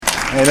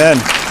Amen.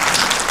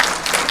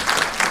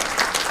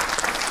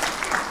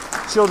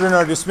 Children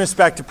are dismissed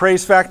back to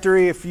Praise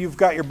Factory. If you've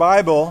got your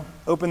Bible,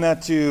 open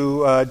that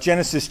to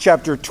Genesis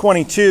chapter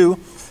 22,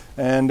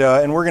 and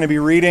we're going to be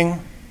reading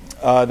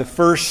the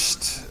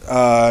first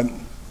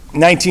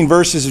 19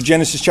 verses of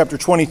Genesis chapter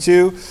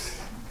 22,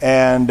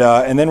 and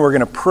then we're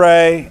going to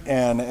pray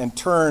and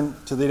turn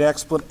to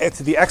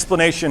the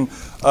explanation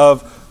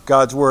of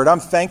God's Word. I'm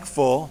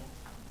thankful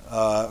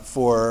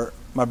for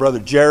my brother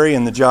Jerry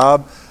and the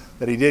job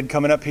that he did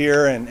coming up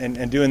here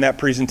and doing that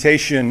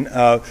presentation.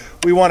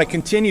 We want to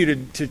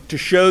continue to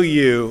show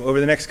you over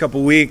the next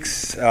couple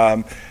weeks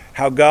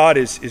how God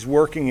is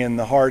working in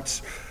the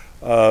hearts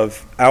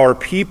of our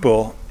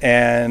people,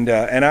 and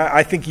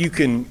I think you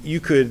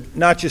could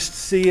not just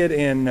see it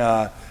in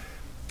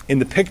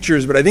the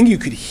pictures, but I think you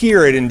could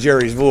hear it in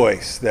Jerry's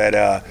voice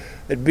that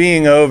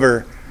being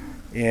over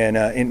in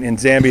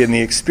Zambia and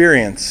the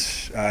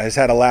experience has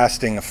had a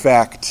lasting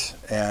effect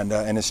and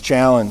has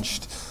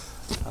challenged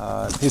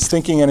his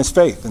thinking and his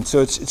faith. And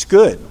so it's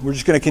good. We're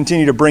just going to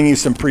continue to bring you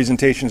some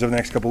presentations over the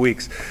next couple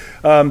weeks.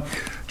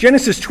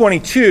 Genesis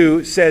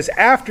 22 says,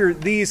 after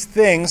these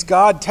things,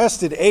 God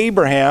tested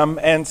Abraham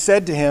and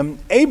said to him,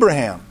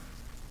 Abraham.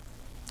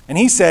 And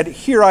he said,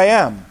 here I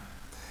am.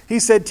 He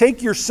said,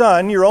 take your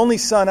son, your only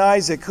son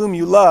Isaac, whom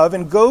you love,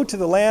 and go to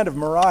the land of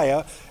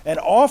Moriah and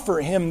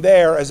offer him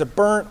there as a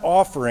burnt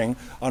offering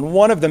on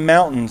one of the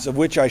mountains of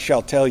which I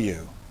shall tell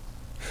you.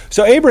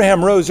 So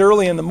Abraham rose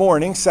early in the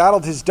morning,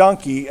 saddled his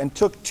donkey, and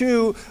took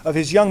 2 of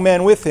his young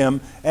men with him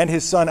and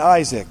his son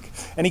Isaac.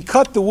 And he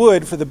cut the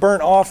wood for the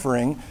burnt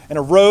offering, and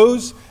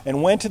arose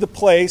and went to the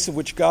place of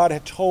which God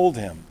had told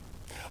him.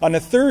 On the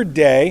 3rd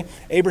day,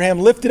 Abraham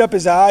lifted up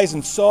his eyes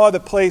and saw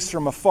the place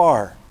from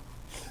afar.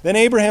 Then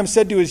Abraham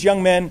said to his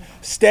young men,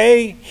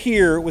 stay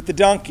here with the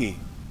donkey.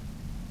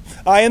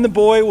 I and the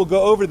boy will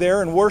go over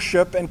there and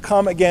worship and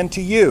come again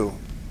to you.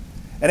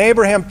 And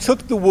Abraham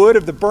took the wood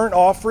of the burnt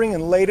offering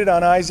and laid it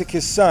on Isaac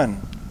his son.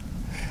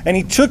 And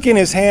he took in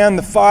his hand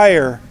the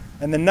fire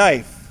and the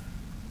knife.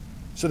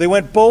 So they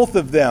went both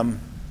of them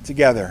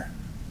together.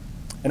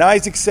 And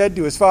Isaac said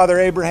to his father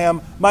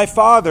Abraham, my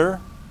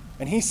father.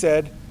 And he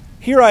said,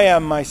 here I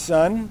am, my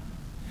son.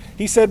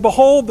 He said,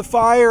 behold the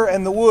fire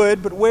and the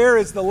wood, but where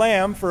is the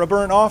lamb for a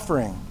burnt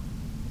offering?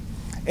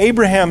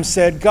 Abraham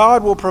said,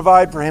 God will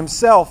provide for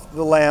himself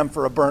the lamb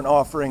for a burnt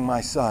offering, my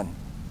son.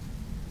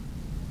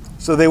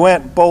 So they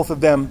went, both of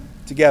them,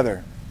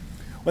 together.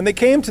 When they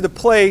came to the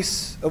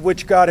place of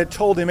which God had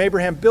told him,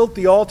 Abraham built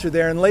the altar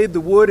there and laid the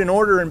wood in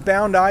order and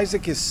bound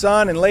Isaac his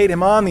son and laid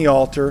him on the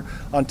altar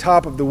on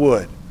top of the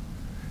wood.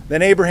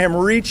 Then Abraham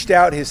reached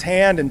out his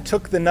hand and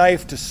took the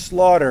knife to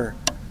slaughter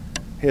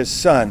his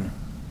son.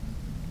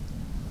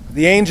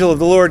 The angel of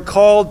the Lord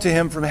called to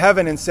him from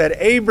heaven and said,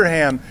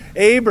 Abraham,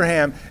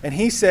 Abraham. And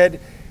he said,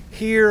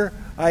 here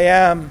I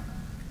am.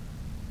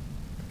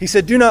 He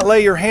said, do not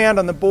lay your hand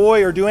on the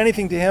boy or do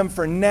anything to him,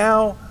 for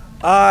now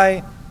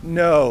I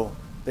know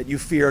that you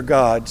fear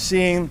God,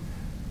 seeing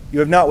you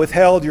have not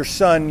withheld your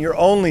son, your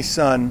only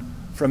son,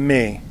 from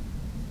me.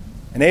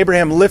 And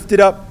Abraham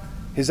lifted up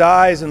his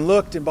eyes and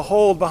looked, and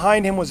behold,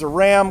 behind him was a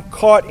ram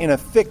caught in a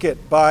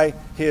thicket by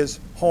his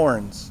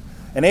horns.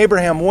 And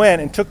Abraham went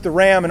and took the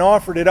ram and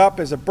offered it up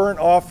as a burnt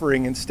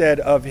offering instead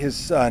of his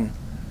son.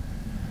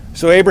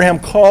 So Abraham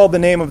called the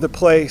name of the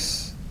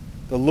place,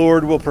 the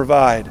Lord will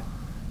provide.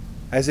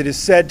 As it is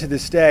said to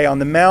this day, on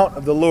the mount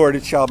of the Lord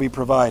it shall be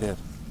provided.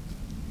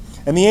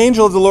 And the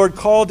angel of the Lord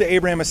called to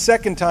Abraham a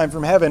second time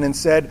from heaven and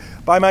said,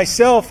 by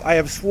myself I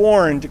have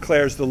sworn,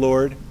 declares the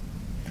Lord,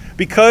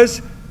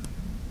 because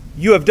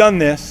you have done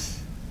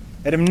this,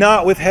 and have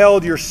not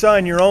withheld your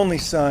son, your only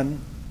son,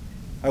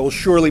 I will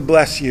surely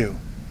bless you.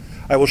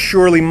 I will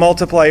surely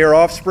multiply your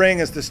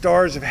offspring as the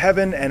stars of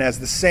heaven and as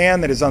the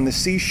sand that is on the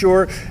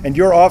seashore, and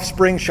your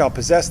offspring shall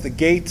possess the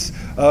gates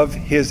of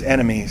his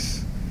enemies.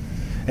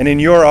 And in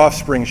your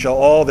offspring shall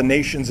all the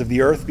nations of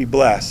the earth be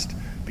blessed,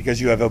 because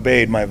you have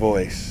obeyed my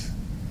voice.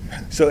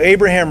 So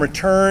Abraham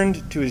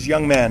returned to his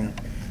young men,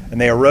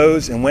 and they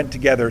arose and went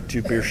together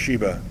to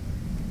Beersheba.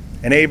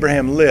 And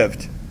Abraham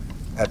lived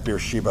at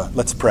Beersheba.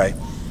 Let's pray.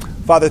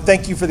 Father,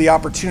 thank you for the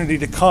opportunity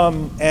to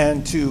come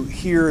and to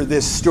hear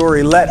this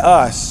story. Let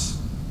us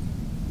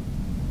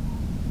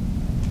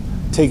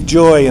take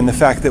joy in the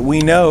fact that we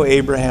know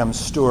Abraham's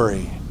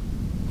story,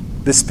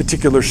 this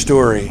particular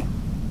story.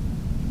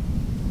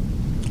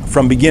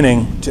 From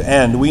beginning to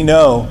end, we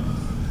know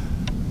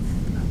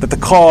that the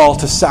call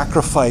to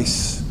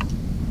sacrifice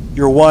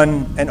your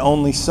one and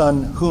only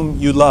son, whom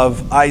you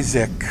love,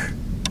 Isaac,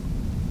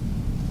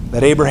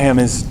 that Abraham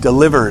is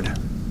delivered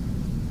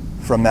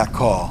from that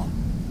call.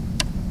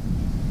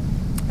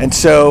 And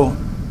so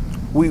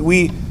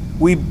we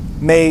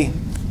may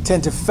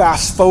tend to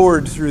fast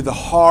forward through the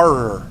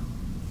horror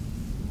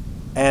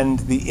and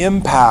the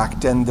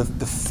impact and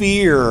the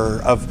fear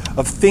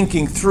of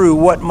thinking through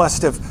what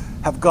must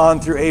have gone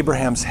through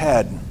Abraham's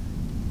head.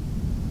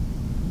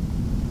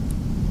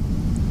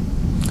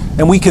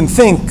 And we can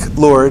think,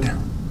 Lord,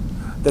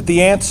 that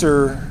the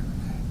answer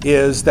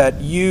is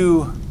that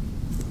you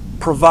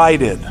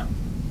provided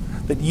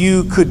that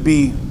you could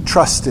be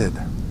trusted.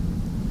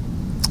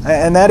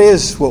 And that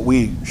is what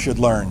we should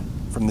learn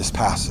from this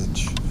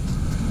passage.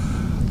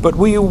 But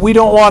we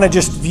don't want to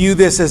just view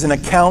this as an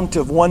account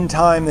of one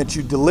time that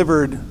you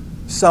delivered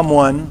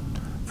someone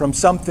from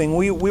something.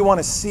 We want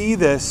to see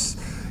this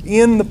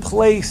in the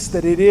place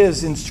that it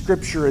is in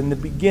Scripture in the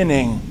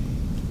beginning.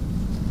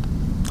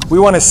 We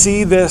want to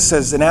see this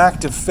as an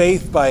act of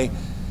faith by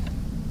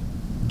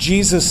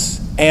Jesus'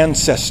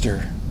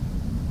 ancestor.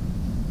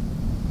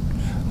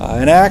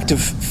 An act of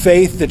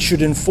faith that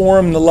should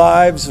inform the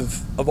lives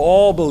of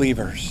all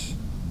believers.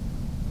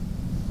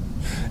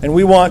 And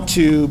we want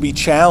to be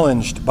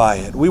challenged by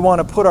it. We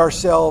want to put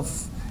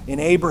ourselves in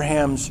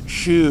Abraham's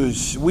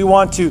shoes. We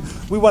want to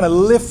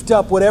lift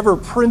up whatever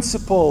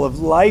principle of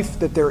life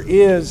that there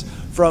is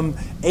from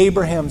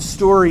Abraham's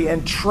story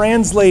and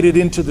translate it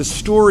into the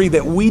story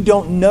that we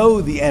don't know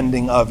the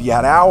ending of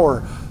yet,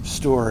 our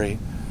story.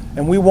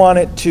 And we want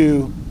it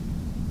to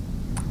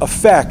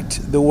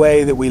affect the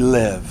way that we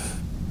live.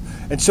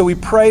 And so we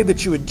pray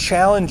that you would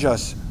challenge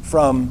us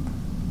from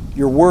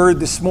your word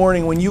this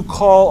morning. When you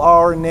call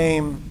our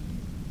name,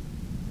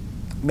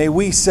 may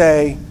we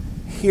say,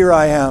 "Here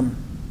I am,"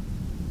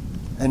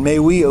 and may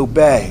we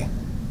obey,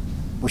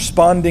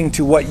 responding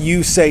to what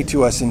you say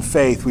to us in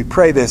faith. We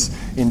pray this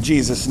in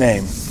Jesus'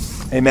 name.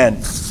 Amen.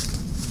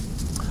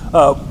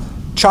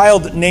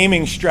 Child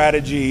naming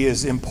strategy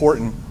is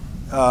important.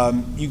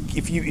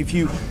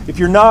 If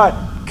you're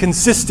not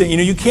consistent,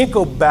 you can't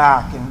go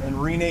back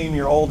and rename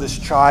your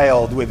oldest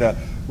child with a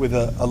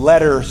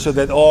letter so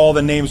that all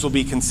the names will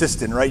be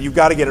consistent, right? You've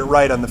got to get it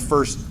right on the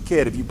first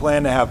kid. If you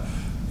plan to have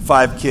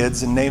 5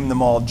 kids and name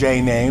them all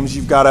J names,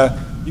 you've got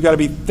to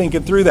be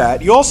thinking through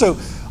that.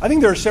 I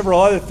think there are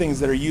several other things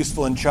that are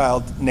useful in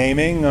child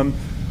naming.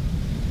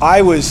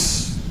 I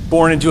was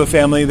born into a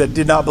family that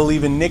did not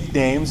believe in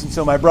nicknames, and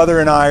so my brother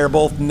and I are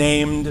both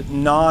named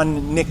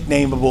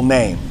non-nicknameable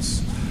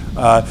names.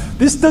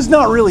 This does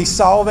not really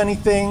solve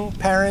anything,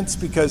 parents,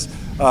 because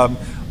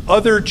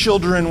other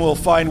children will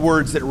find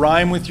words that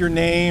rhyme with your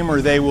name,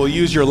 or they will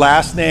use your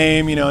last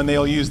name, and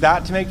they'll use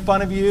that to make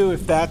fun of you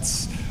if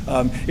that's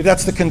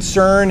the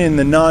concern in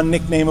the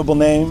non-nicknameable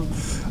name.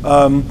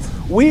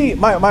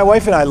 My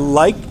wife and I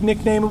like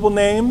nicknameable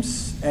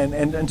names,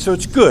 and so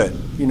it's good.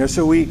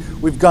 So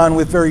we've gone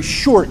with very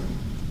short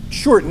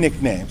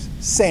nicknames: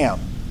 Sam,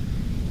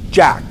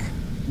 Jack,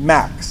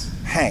 Max,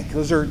 Hank.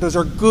 Those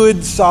are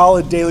good,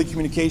 solid daily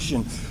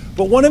communication.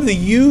 But one of the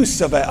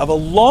use of a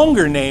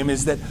longer name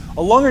is that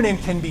a longer name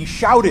can be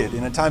shouted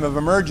in a time of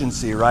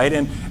emergency, right?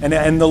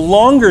 And the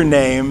longer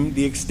name,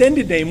 the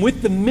extended name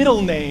with the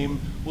middle name,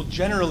 will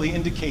generally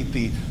indicate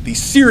the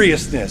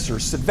seriousness or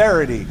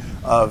severity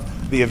of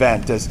the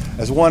event.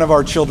 As one of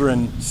our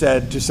children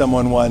said to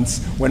someone once,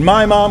 "When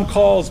my mom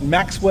calls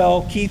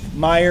Maxwell Keith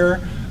Meyer,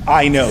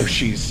 I know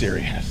she's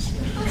serious."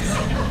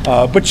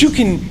 But you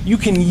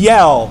can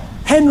yell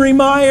Henry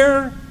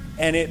Meyer,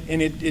 and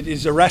it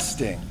is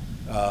arresting.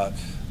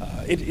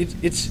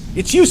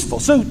 It's useful.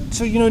 So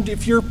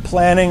if you're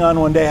planning on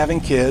one day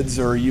having kids,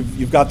 or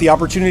you've got the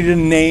opportunity to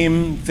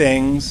name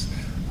things,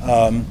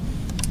 in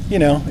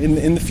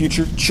the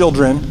future,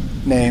 children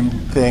name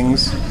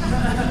things.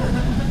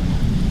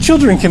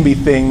 Children can be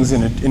things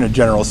in a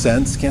general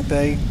sense, can't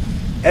they?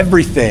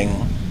 Everything.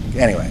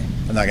 Anyway,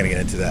 I'm not going to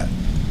get into that.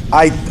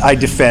 I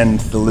defend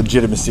the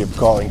legitimacy of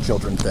calling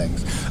children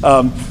things.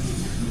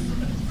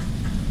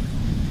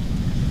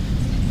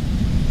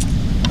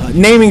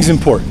 Naming's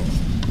important.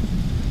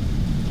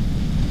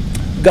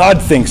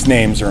 God thinks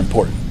names are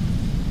important.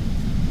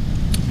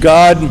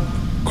 God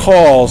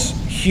calls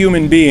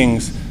human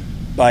beings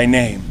by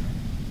name.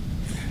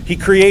 He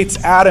creates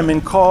Adam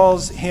and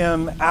calls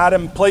him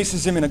Adam,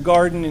 places him in a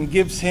garden and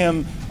gives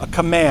him a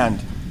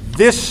command.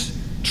 This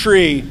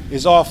tree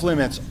is off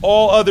limits.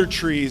 All other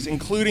trees,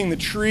 including the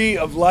tree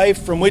of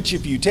life from which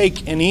if you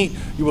take and eat,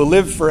 you will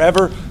live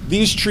forever.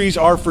 These trees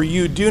are for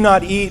you. Do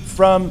not eat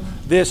from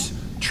this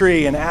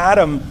tree. And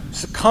Adam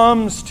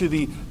succumbs to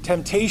the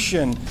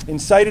temptation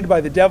incited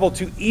by the devil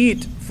to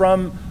eat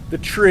from the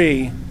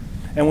tree.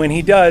 And when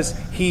he does,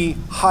 he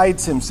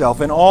hides himself.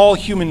 And all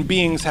human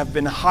beings have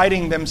been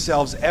hiding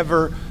themselves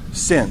ever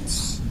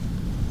since.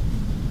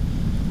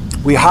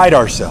 We hide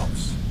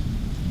ourselves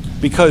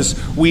because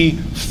we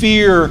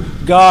fear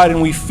God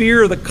and we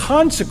fear the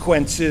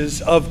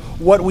consequences of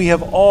what we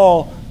have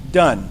all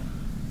done.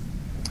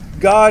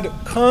 God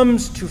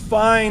comes to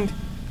find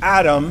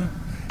Adam,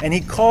 and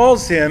he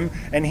calls him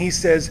and he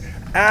says,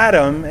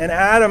 "Adam," and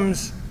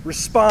Adam's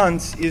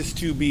response is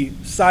to be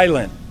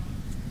silent.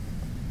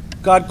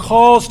 God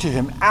calls to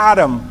him,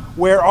 "Adam,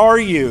 where are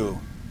you?"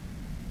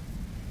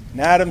 And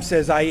Adam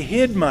says, "I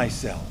hid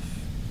myself."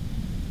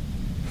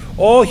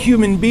 All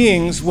human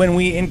beings, when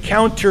we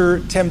encounter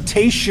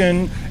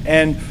temptation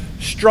and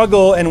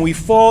struggle and we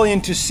fall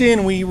into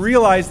sin, we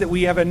realize that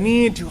we have a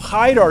need to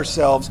hide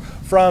ourselves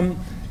from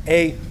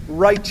a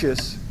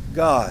righteous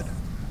God.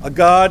 a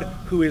God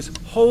who is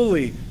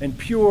holy and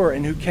pure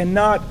and who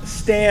cannot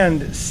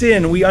stand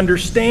sin. We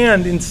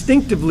understand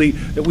instinctively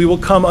that we will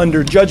come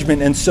under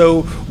judgment, and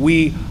so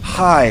we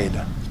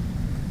hide.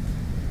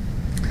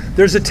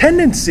 There's a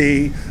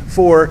tendency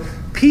for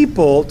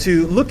people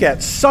to look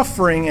at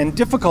suffering and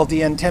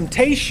difficulty and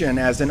temptation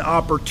as an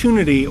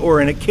opportunity or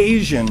an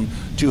occasion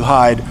to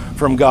hide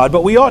from God.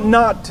 But we ought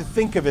not to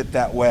think of it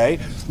that way.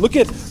 Look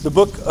at the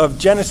book of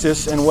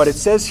Genesis and what it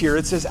says here.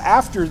 It says,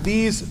 after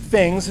these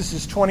things, this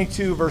is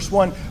 22 verse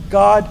 1,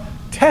 God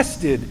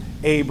tested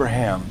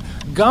Abraham.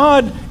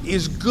 God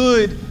is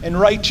good and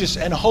righteous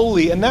and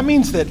holy, and that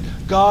means that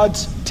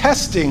God's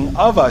testing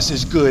of us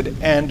is good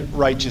and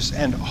righteous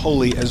and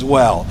holy as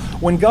well.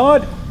 When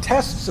God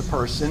tests a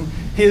person,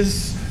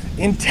 his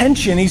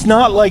intention, he's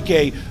not like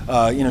a,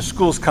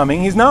 school's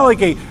coming, he's not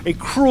like a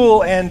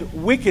cruel and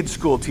wicked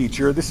school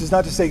teacher. This is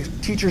not to say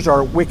teachers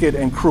are wicked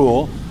and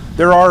cruel.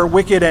 There are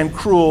wicked and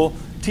cruel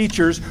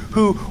teachers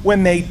who,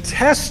 when they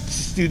test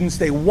students,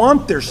 they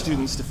want their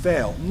students to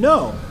fail.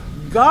 No,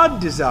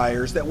 God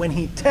desires that when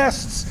he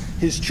tests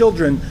his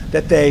children,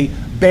 that they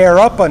bear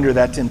up under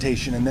that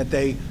temptation and that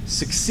they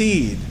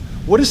succeed.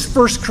 What does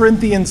 1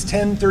 Corinthians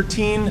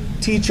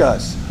 10:13 teach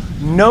us?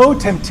 No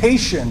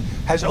temptation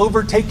has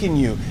overtaken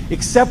you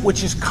except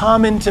which is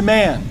common to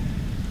man.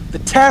 The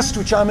test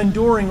which I'm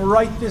enduring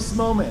right this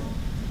moment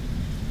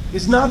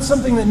is not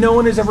something that no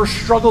one has ever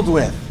struggled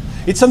with.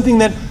 It's something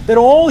that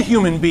all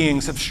human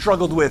beings have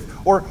struggled with,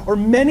 or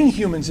many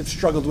humans have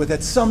struggled with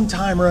at some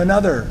time or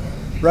another,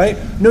 right?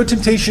 No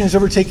temptation has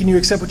overtaken you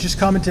except which is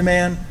common to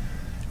man.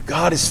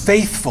 God is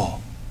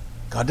faithful.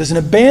 God doesn't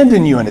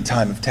abandon you in a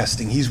time of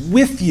testing. He's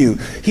with you.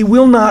 He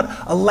will not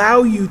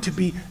allow you to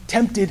be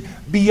tempted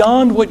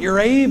beyond what you're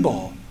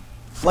able.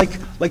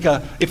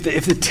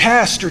 If the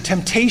test or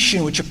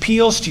temptation which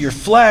appeals to your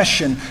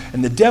flesh and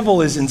the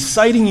devil is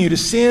inciting you to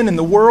sin and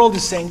the world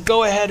is saying,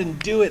 go ahead and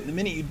do it. The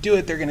minute you do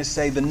it, they're going to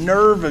say, the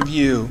nerve of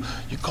you.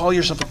 You call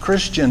yourself a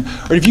Christian.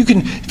 Or if you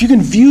can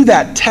view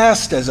that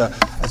test as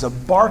a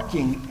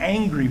barking,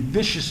 angry,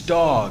 vicious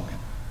dog,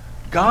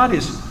 God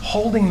is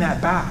holding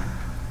that back.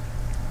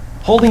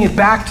 Holding it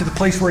back to the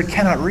place where it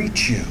cannot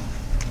reach you.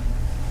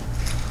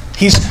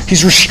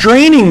 He's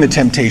restraining the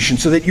temptation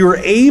so that you're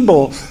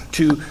able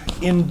to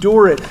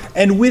endure it.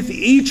 And with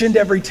each and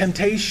every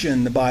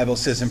temptation, the Bible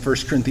says in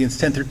 1 Corinthians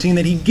 10:13,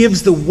 that he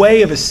gives the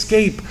way of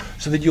escape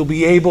so that you'll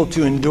be able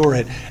to endure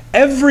it.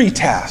 Every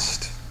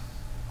test,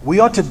 we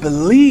ought to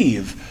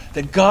believe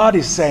that God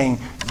is saying,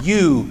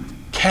 you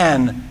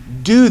can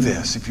do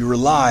this if you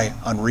rely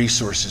on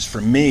resources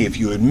from me, if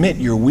you admit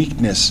your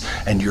weakness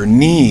and your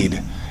need,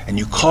 and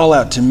you call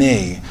out to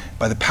me,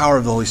 by the power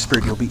of the Holy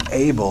Spirit, you'll be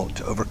able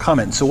to overcome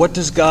it. And so what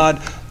does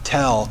God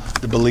tell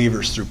the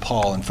believers through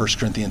Paul in 1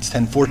 Corinthians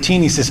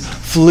 10:14? He says,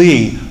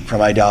 flee from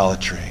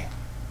idolatry.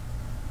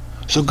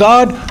 So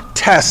God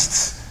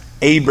tests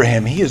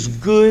Abraham. He is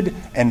good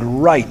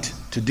and right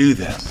to do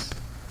this.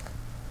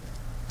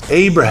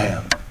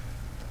 Abraham.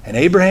 And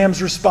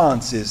Abraham's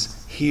response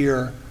is,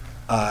 here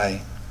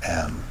I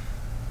am.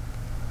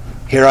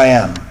 Here I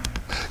am.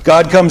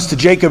 God comes to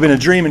Jacob in a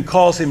dream and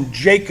calls him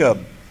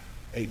Jacob.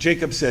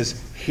 Jacob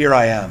says, here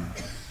I am.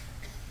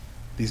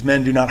 These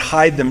men do not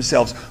hide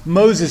themselves.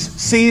 Moses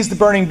sees the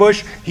burning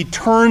bush. He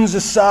turns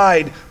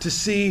aside to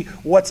see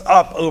what's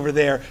up over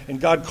there. And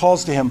God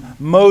calls to him,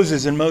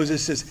 Moses. And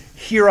Moses says,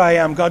 here I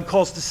am. God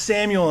calls to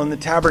Samuel in the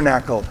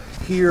tabernacle.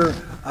 Here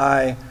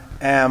I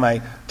am.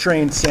 I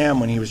trained Sam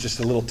when he was just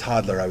a little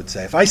toddler, I would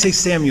say. If I say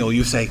Samuel,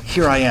 you say,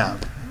 here I am.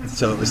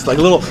 So it's like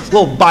a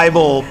little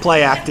Bible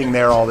play acting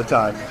there all the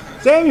time.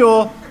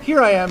 Samuel,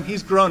 here I am.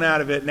 He's grown out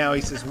of it. Now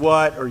he says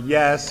what or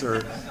yes,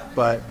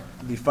 but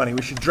it'd be funny.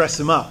 We should dress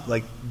him up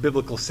like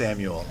biblical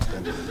Samuel.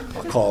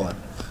 I'll call him.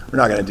 We're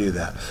not going to do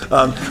that.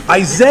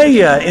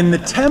 Isaiah in the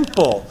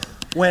temple,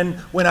 when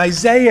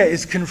Isaiah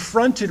is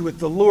confronted with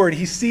the Lord,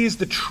 he sees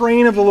the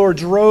train of the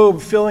Lord's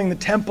robe filling the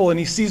temple, and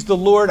he sees the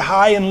Lord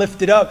high and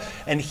lifted up,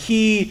 and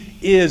he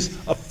is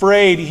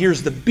afraid. He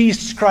hears the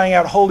beasts crying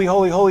out, holy,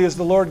 holy, holy is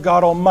the Lord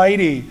God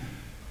Almighty.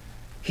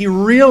 He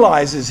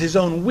realizes his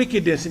own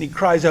wickedness and he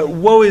cries out,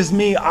 woe is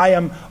me, I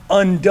am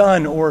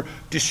undone or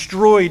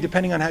destroyed,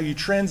 depending on how you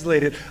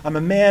translate it. I'm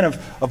a man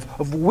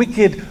of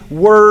wicked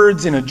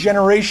words in a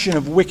generation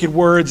of wicked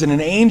words, and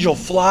an angel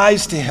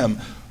flies to him,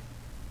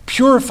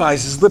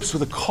 purifies his lips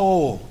with a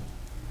coal,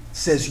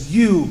 says,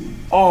 you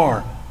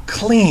are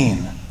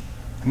clean.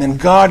 And then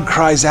God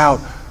cries out,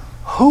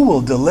 who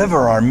will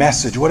deliver our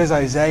message? What does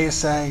Isaiah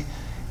say?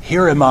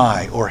 Here am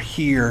I, or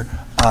here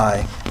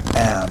I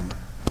am.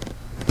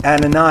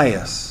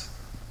 Ananias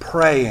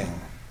praying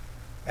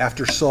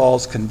after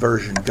Saul's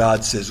conversion,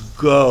 God says,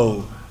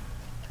 go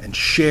and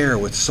share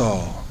with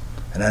Saul.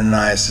 And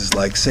Ananias is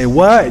like, say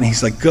what? And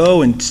he's like,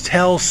 go and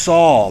tell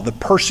Saul, the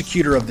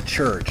persecutor of the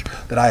church,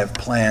 that I have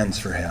plans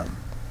for him.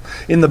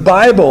 In the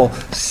Bible,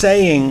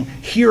 saying,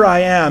 here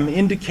I am,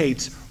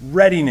 indicates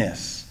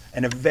readiness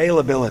and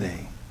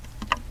availability.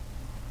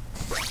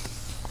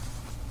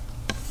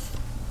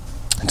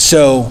 And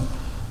so,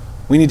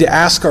 We need to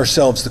ask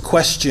ourselves the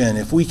question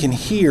if we can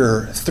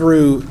hear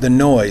through the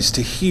noise,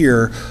 to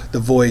hear the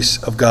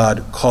voice of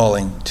God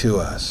calling to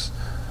us.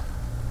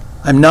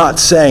 I'm not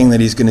saying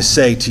that he's going to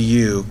say to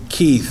you,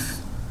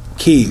 Keith.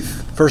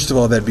 First of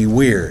all, that'd be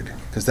weird,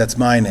 because that's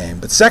my name.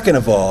 But second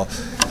of all,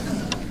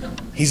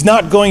 he's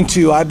not going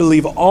to, I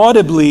believe,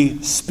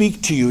 audibly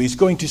speak to you. He's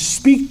going to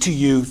speak to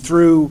you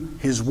through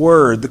his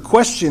word. The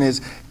question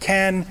is,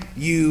 can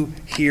you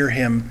hear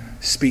him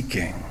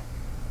speaking?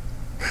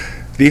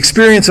 The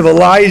experience of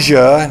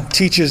Elijah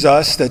teaches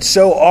us that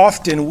so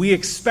often we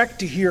expect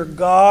to hear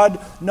God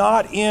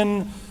not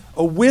in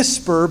a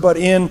whisper, but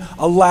in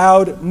a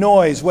loud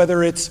noise,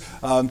 whether it's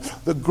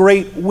the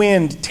great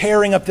wind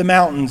tearing up the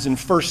mountains in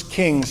 1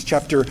 Kings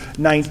chapter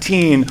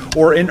 19,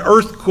 or an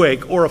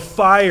earthquake or a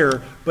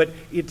fire. But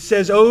it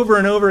says over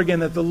and over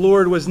again that the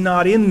Lord was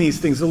not in these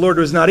things. The Lord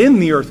was not in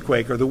the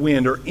earthquake or the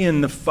wind or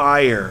in the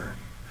fire.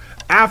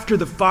 After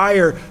the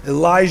fire,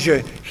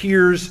 Elijah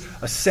hears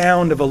a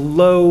sound of a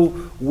low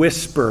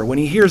whisper. When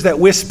he hears that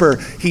whisper,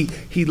 he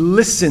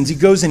listens. He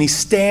goes and he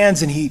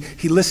stands and he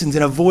listens,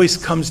 and a voice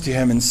comes to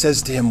him and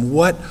says to him,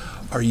 "What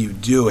are you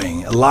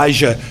doing?"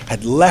 Elijah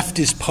had left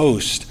his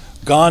post,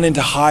 gone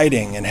into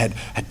hiding, and had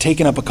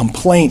taken up a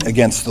complaint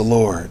against the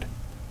Lord.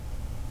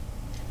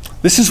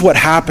 This is what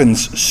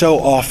happens so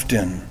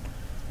often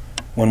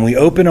when we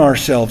open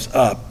ourselves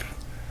up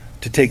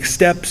to take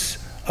steps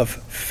of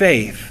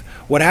faith.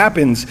 What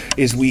happens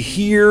is we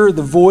hear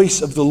the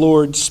voice of the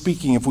Lord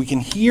speaking. If we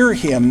can hear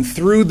him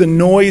through the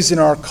noise in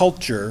our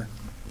culture,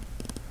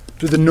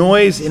 through the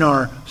noise in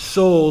our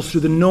souls,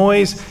 through the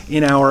noise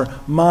in our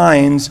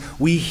minds,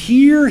 we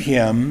hear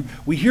him,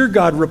 we hear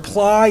God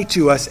reply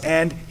to us,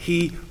 and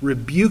he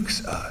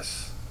rebukes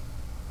us,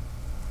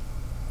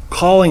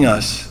 calling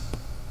us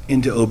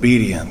into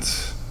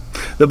obedience.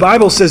 The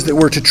Bible says that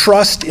we're to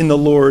trust in the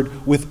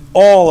Lord with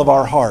all of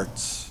our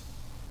hearts.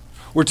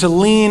 We're to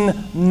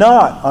lean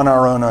not on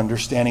our own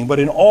understanding, but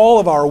in all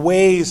of our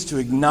ways to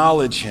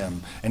acknowledge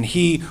him, and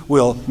he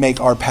will make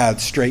our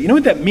paths straight. You know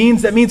what that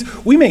means? That means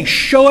we may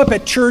show up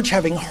at church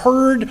having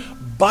heard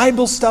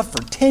Bible stuff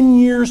for 10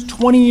 years,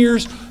 20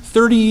 years,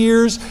 30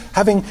 years,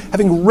 having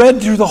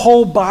read through the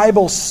whole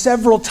Bible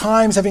several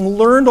times, having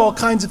learned all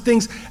kinds of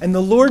things, and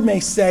the Lord may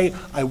say,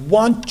 "I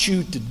want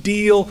you to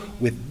deal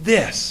with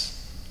this."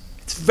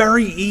 It's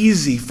very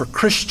easy for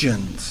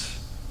Christians,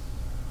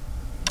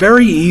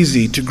 very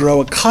easy to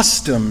grow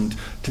accustomed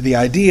to the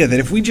idea that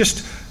if we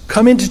just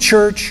come into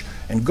church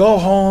and go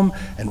home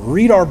and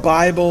read our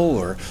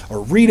Bible or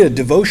read a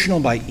devotional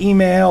by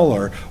email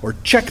or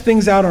check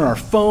things out on our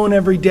phone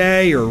every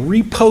day or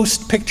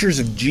repost pictures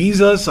of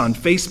Jesus on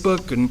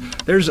Facebook, and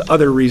there's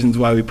other reasons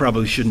why we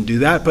probably shouldn't do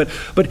that, but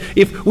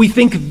if we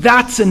think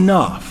that's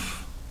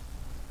enough.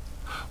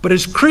 But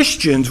as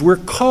Christians, we're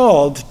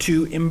called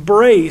to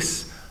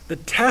embrace the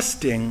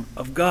testing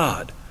of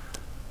God.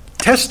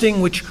 Testing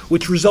which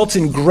results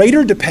in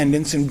greater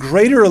dependence and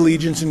greater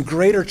allegiance and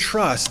greater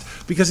trust,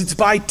 because it's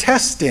by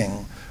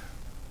testing,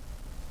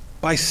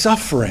 by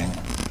suffering,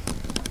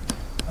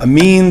 a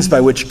means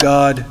by which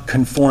God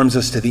conforms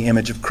us to the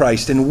image of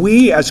Christ. And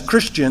we as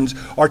Christians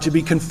are to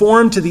be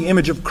conformed to the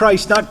image of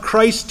Christ, not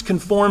Christ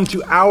conformed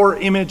to our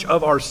image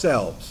of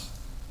ourselves.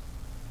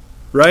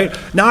 Right?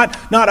 Not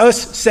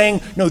us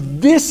saying, no,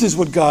 this is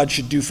what God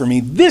should do for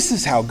me. This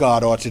is how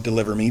God ought to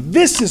deliver me.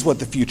 This is what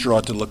the future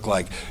ought to look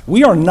like.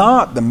 We are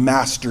not the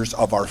masters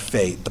of our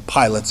fate, the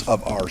pilots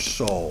of our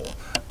soul.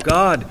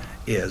 God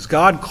is.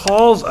 God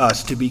calls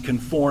us to be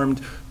conformed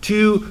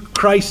to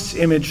Christ's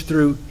image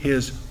through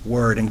his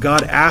word. And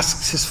God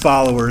asks his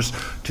followers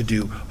to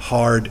do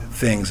hard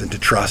things and to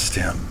trust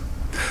him.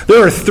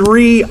 There are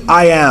three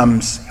I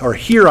ams, or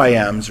here I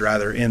ams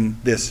rather, in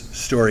this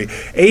story.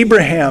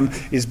 Abraham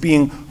is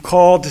being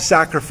called to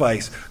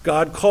sacrifice.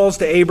 God calls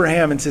to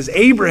Abraham and says,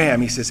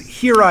 "Abraham," he says,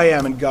 "here I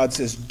am." And God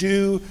says,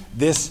 "Do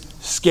this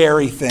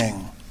scary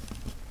thing."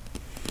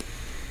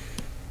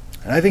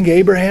 And I think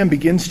Abraham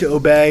begins to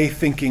obey,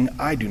 thinking,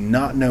 I do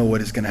not know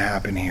what is going to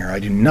happen here. I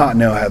do not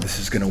know how this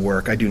is going to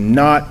work. I do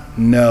not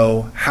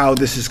know how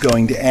this is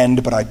going to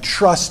end, but I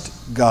trust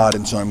God,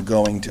 and so I'm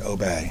going to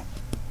obey.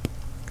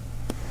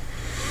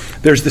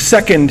 There's the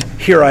second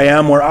 "here I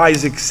am," where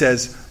Isaac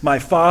says, "My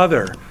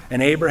father,"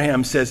 and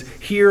Abraham says,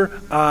 "Here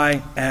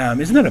I am."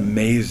 Isn't that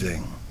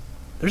amazing?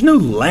 There's no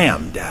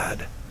lamb,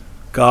 Dad.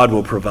 God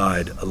will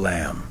provide a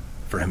lamb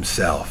for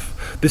himself.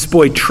 This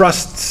boy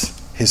trusts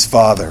his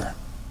father.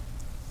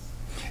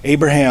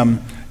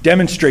 Abraham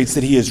demonstrates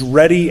that he is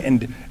ready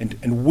and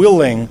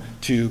willing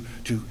to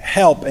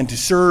help and to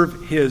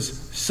serve his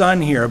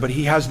son here, but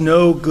he has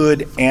no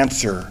good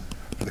answer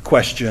for the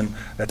question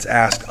that's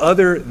asked,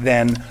 other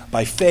than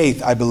by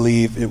faith, I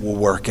believe it will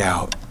work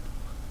out.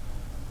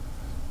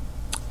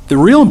 The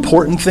real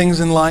important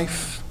things in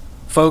life,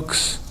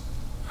 folks,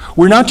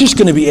 we're not just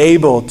going to be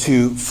able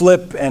to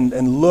flip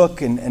and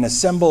look and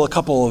assemble a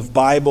couple of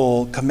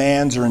Bible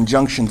commands or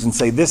injunctions and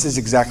say, this is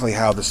exactly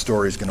how the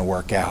story is going to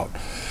work out.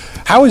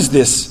 How is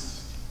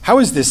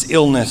this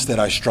illness that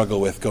I struggle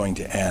with going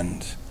to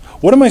end?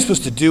 What am I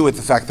supposed to do with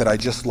the fact that I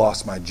just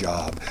lost my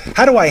job?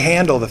 How do I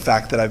handle the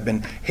fact that I've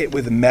been hit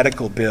with a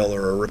medical bill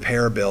or a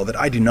repair bill that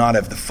I do not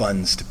have the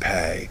funds to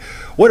pay?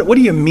 What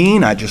do you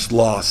mean I just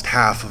lost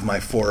half of my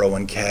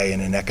 401k in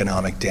an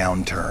economic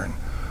downturn?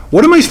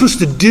 What am I supposed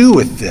to do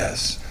with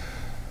this?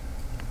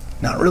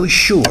 Not really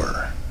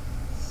sure.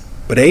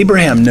 But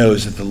Abraham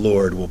knows that the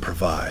Lord will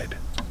provide.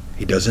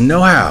 He doesn't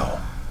know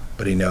how,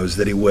 but he knows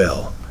that he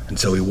will. And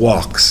so he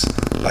walks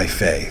by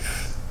faith.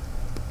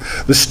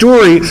 The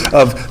story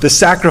of the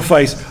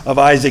sacrifice of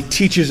Isaac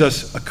teaches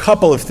us a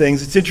couple of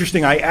things. It's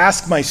interesting. I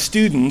ask my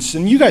students,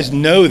 and you guys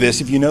know this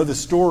if you know the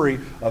story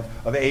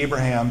of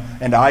Abraham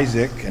and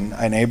Isaac and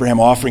Abraham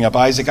offering up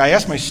Isaac. I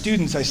ask my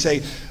students, I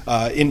say,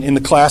 in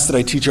the class that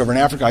I teach over in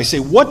Africa, I say,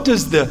 what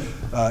does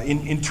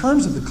in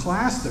terms of the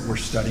class that we're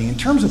studying, in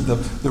terms of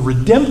the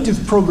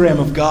redemptive program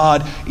of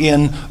God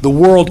in the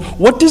world,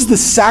 what does the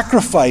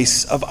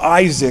sacrifice of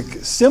Isaac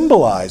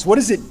symbolize? What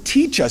does it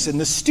teach us? And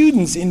the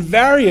students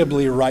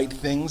invariably write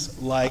things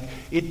like,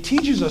 it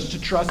teaches us to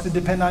trust and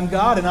depend on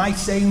God. And I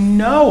say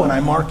no, and I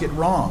mark it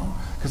wrong,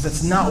 because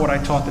that's not what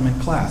I taught them in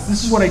class.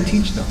 This is what I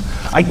teach them.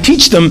 I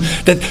teach them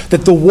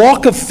that the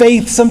walk of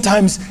faith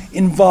sometimes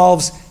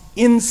involves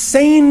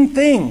insane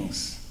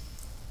things.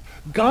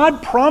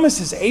 God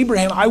promises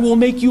Abraham, I will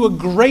make you a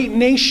great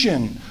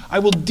nation. I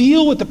will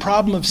deal with the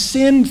problem of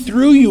sin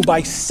through you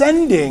by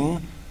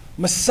sending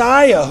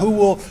Messiah who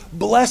will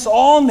bless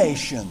all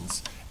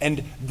nations.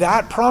 And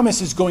that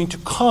promise is going to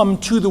come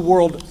to the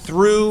world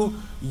through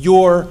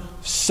your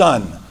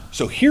son.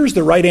 So here's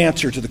the right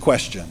answer to the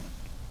question.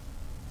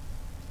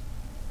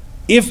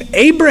 If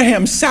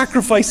Abraham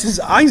sacrifices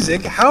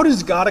Isaac, how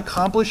does God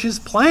accomplish his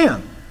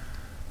plan?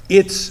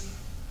 It's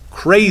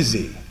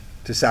crazy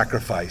to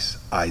sacrifice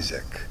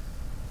Isaac.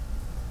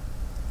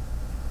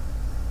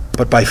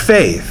 But by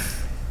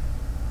faith,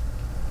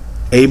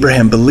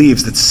 Abraham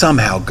believes that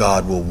somehow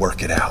God will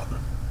work it out.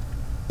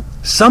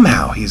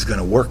 Somehow he's going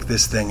to work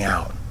this thing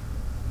out.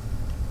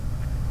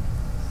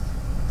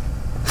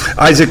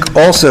 Isaac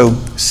also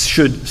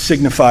should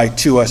signify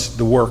to us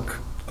the work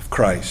of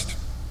Christ.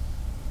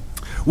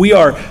 We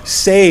are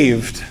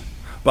saved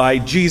by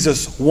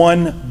Jesus'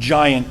 one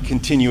giant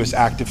continuous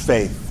act of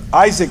faith.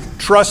 Isaac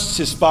trusts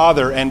his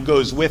father and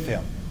goes with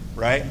him,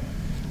 right?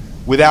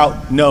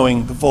 Without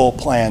knowing the full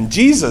plan.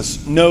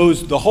 Jesus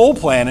knows the whole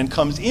plan and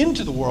comes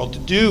into the world to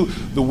do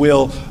the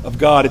will of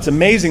God. It's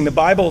amazing. The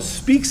Bible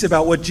speaks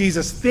about what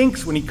Jesus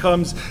thinks when he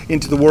comes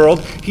into the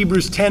world.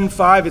 Hebrews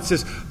 10:5, it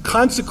says,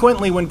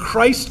 consequently, when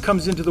Christ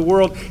comes into the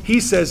world, he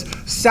says,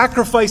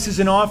 sacrifices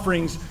and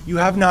offerings you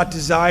have not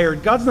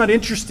desired. God's not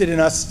interested in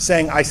us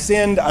saying, I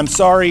sinned, I'm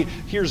sorry,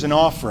 here's an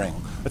offering.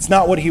 That's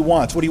not what he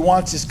wants. What he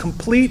wants is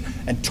complete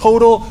and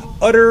total,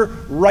 utter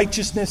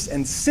righteousness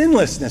and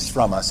sinlessness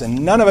from us.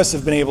 And none of us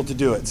have been able to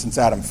do it since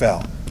Adam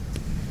fell.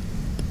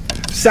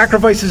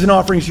 Sacrifices and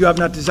offerings you have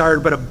not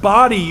desired, but a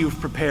body you've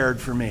prepared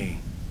for me.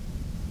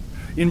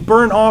 In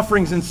burnt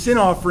offerings and sin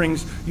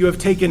offerings you have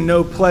taken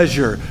no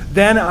pleasure.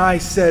 Then I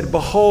said,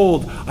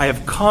 behold, I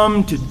have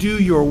come to do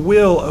your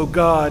will, O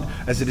God,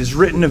 as it is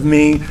written of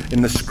me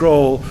in the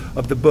scroll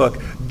of the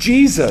book.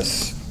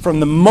 Jesus, from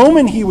the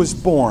moment he was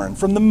born,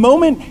 from the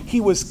moment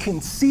he was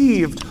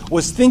conceived,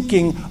 was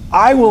thinking,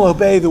 I will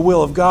obey the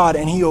will of God,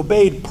 and he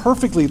obeyed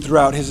perfectly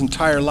throughout his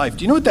entire life.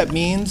 Do you know what that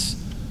means?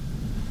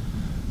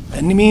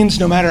 And it means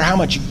no matter how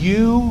much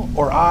you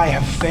or I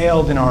have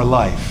failed in our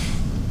life,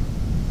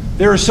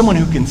 there is someone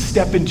who can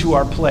step into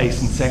our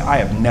place and say, I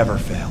have never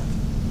failed,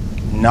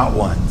 not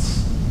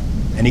once.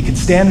 And he can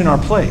stand in our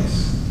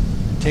place,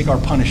 take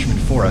our punishment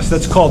for us.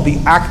 That's called the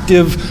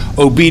active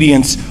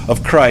obedience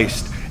of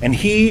Christ. And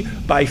he,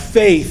 by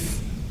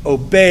faith,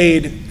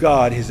 obeyed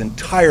God his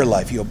entire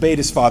life. He obeyed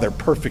his Father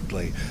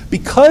perfectly.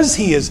 Because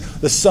he is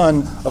the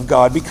Son of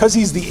God, because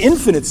he's the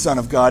infinite Son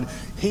of God,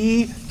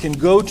 he can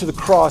go to the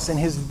cross, and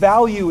his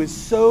value is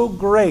so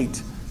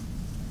great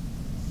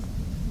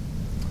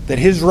that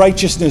his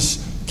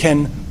righteousness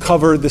can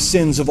cover the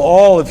sins of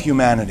all of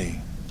humanity.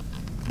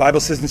 The Bible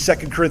says in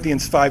 2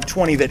 Corinthians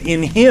 5:20 that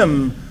in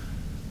him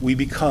we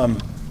become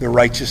the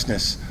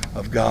righteousness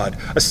of God.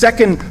 A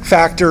second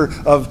factor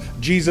of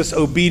Jesus'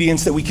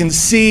 obedience that we can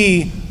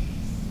see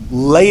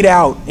laid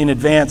out in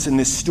advance in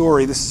this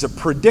story, this is a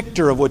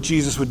predictor of what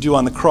Jesus would do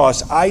on the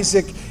cross.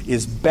 Isaac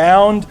is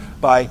bound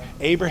by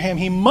Abraham.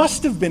 He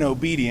must have been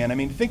obedient. I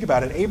mean, think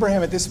about it.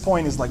 Abraham at this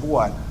point is like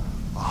what?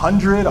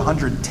 100,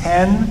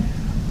 110?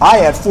 I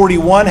at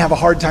 41 have a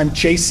hard time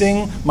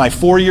chasing my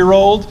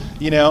 4-year-old.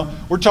 You know,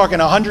 we're talking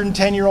a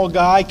 110-year-old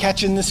guy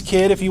catching this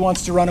kid if he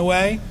wants to run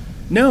away.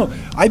 No,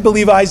 I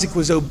believe Isaac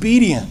was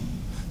obedient.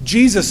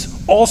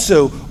 Jesus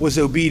also was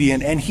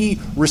obedient, and he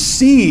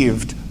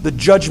received the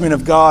judgment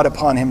of God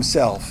upon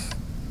himself.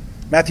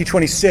 Matthew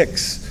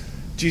 26,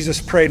 Jesus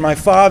prayed, my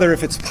Father,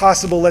 if it's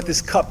possible, let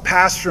this cup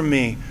pass from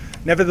me.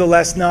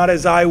 Nevertheless, not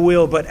as I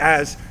will, but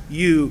as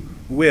you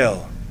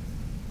will.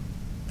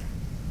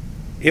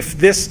 If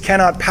this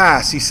cannot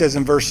pass, he says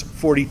in verse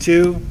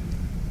 42,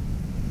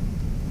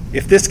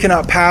 if this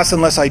cannot pass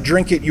unless I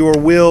drink it, your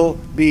will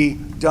be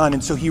done.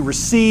 And so he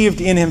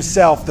received in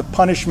himself the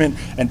punishment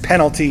and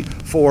penalty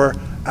for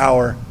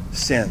our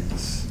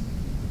sins.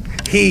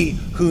 He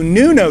who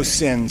knew no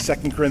sin,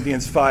 2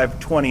 Corinthians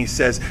 5:20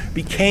 says,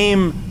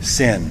 became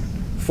sin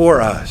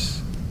for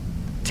us.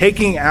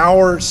 Taking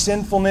our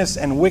sinfulness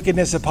and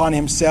wickedness upon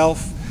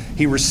himself,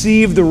 he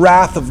received the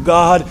wrath of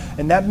God,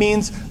 and that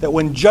means that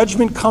when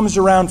judgment comes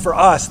around for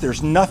us,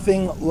 there's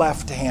nothing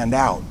left to hand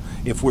out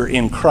if we're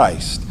in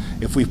Christ,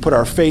 if we put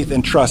our faith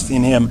and trust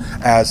in him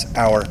as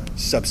our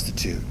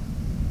substitute.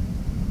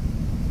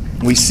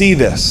 We see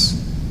this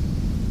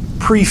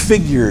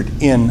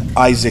prefigured in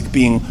Isaac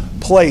being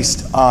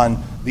placed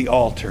on the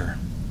altar.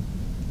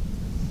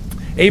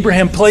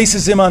 Abraham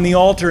places him on the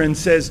altar and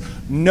says,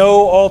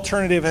 no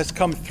alternative has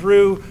come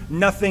through.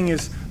 Nothing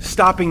is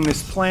stopping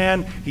this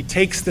plan. He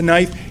takes the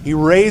knife, he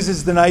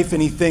raises the knife,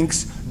 and he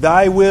thinks,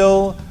 thy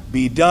will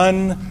be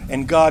done.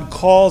 And God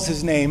calls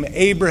his name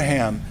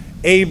Abraham,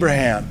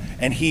 Abraham.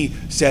 And he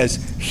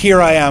says,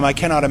 here I am. I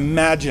cannot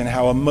imagine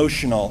how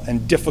emotional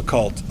and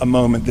difficult a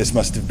moment this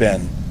must have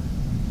been.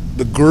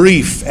 The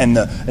grief and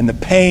the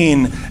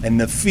pain and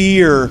the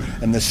fear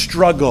and the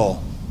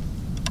struggle.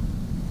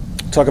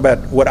 Talk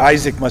about what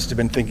Isaac must have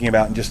been thinking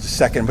about in just a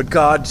second. But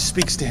God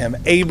speaks to him,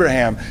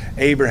 Abraham,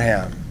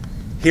 Abraham,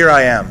 here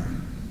I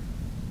am.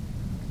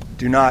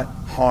 Do not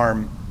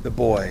harm the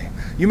boy.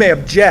 You may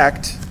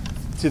object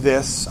to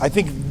this. I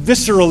think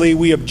viscerally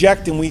we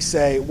object and we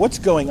say, what's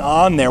going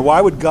on there?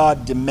 Why would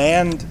God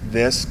demand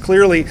this?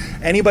 Clearly,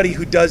 anybody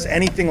who does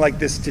anything like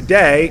this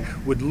today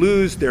would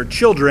lose their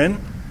children.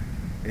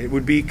 It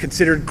would be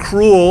considered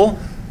cruel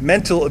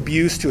mental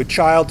abuse to a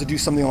child to do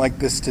something like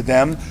this to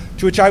them.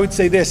 To which I would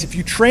say this: if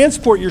you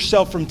transport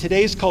yourself from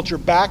today's culture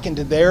back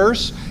into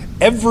theirs,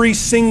 every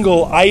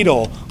single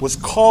idol was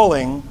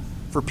calling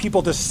for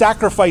people to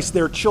sacrifice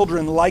their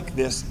children like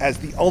this as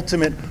the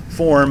ultimate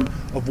form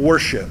of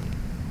worship.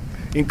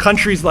 In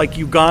countries like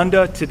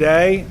Uganda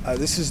today,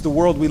 this is the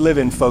world we live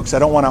in, folks. I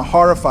don't want to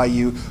horrify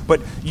you,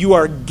 but you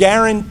are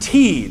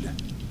guaranteed,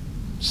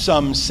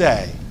 some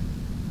say,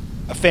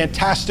 a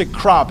fantastic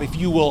crop if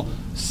you will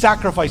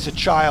sacrifice a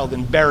child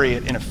and bury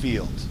it in a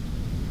field.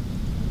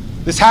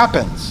 This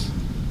happens.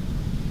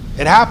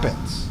 It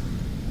happens.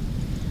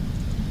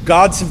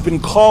 Gods have been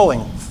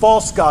calling,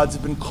 false gods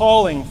have been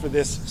calling for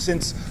this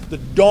since the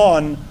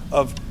dawn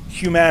of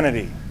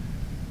humanity.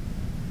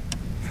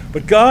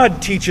 But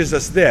God teaches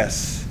us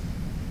this,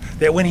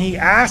 that when he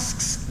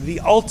asks the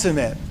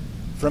ultimate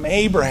from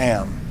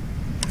Abraham,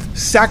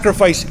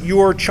 sacrifice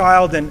your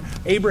child, and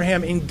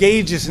Abraham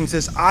engages and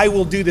says, I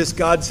will do this,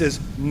 God says,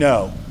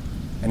 no.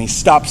 And he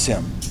stops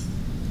him.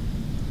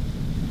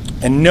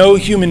 And no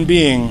human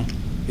being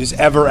is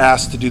ever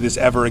asked to do this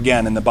ever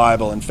again in the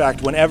Bible. In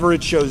fact, whenever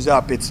it shows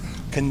up, it's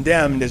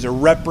condemned as a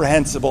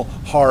reprehensible,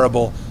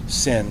 horrible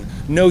sin.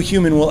 No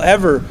human will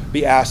ever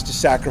be asked to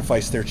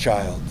sacrifice their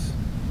child.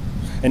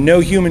 And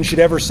no human should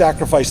ever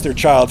sacrifice their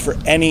child for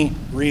any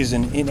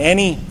reason, in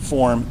any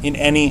form, in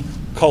any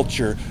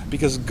culture,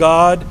 because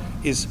God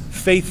is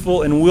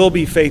faithful and will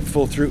be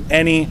faithful through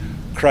any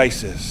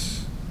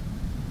crisis.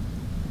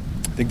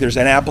 I think there's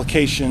an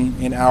application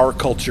in our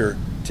culture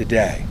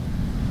today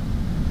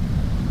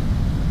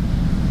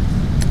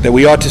that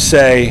we ought to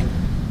say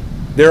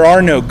there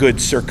are no good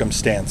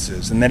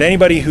circumstances, and that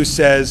anybody who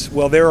says,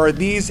 well, there are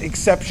these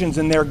exceptions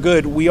and they're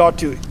good, we ought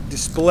to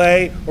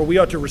display, or we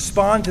ought to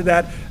respond to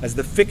that as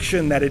the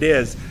fiction that it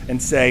is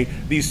and say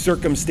these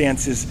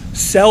circumstances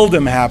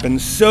seldom happen,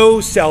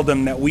 so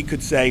seldom that we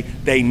could say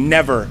they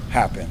never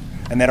happen,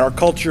 and that our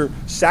culture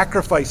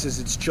sacrifices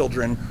its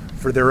children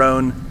for their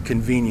own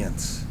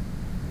convenience.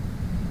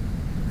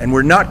 And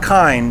we're not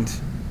kind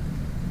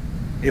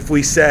if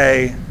we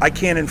say, I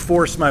can't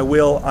enforce my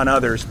will on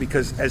others,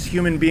 because as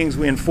human beings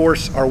we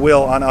enforce our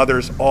will on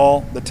others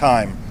all the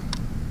time.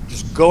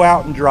 Just go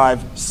out and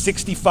drive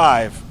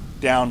 65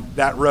 down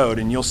that road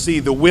and you'll see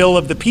the will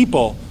of the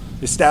people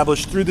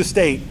established through the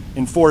state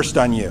enforced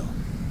on you.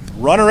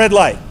 Run a red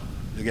light,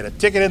 you'll get a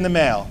ticket in the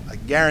mail, I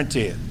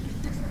guarantee it.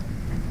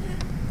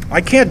 I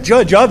can't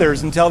judge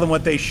others and tell them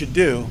what they should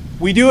do.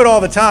 We do it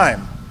all the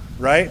time,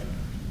 right?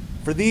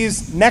 For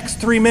these next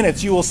 3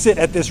 minutes, you will sit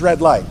at this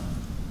red light.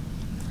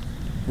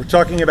 We're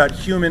talking about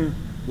human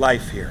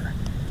life here.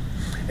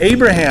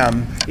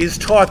 Abraham is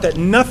taught that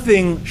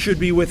nothing should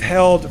be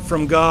withheld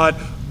from God,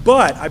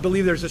 but I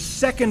believe there's a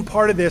second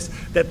part of this,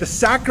 that the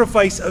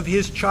sacrifice of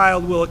his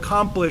child will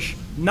accomplish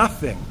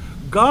nothing.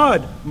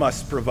 God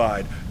must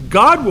provide.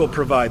 God will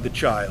provide the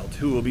child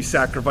who will be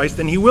sacrificed,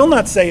 and he will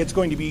not say it's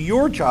going to be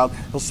your child.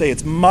 He'll say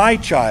it's my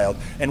child.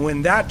 And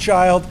when that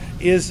child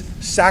is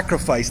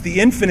sacrificed, the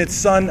infinite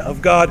Son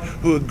of God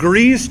who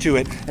agrees to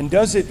it and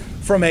does it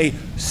from a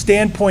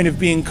standpoint of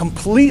being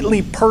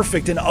completely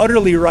perfect and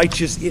utterly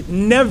righteous, it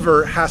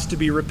never has to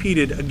be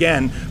repeated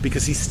again,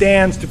 because he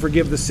stands to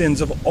forgive the sins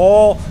of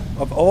all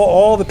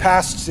the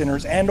past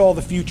sinners and all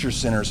the future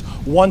sinners,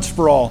 once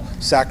for all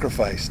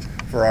sacrificed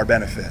for our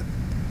benefit.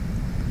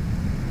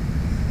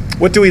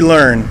 What do we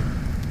learn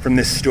from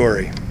this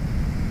story?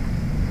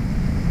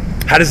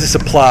 How does this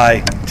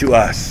apply to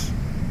us?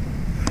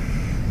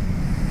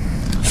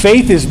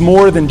 Faith is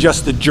more than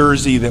just the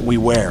jersey that we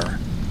wear,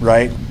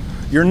 right?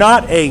 You're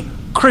not a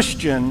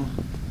Christian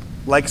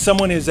like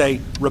someone is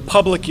a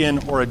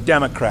Republican or a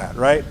Democrat,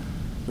 right?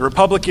 The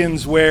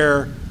Republicans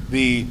wear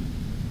the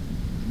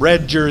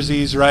red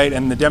jerseys, right?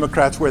 And the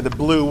Democrats wear the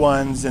blue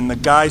ones, and the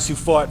guys who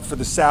fought for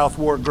the South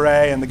wore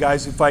gray, and the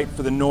guys who fight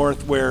for the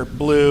North wear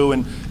blue,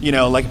 and,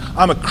 like,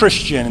 I'm a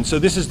Christian, and so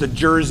this is the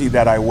jersey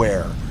that I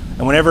wear.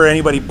 And whenever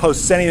anybody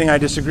posts anything I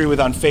disagree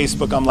with on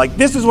Facebook, I'm like,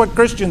 this is what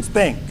Christians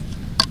think.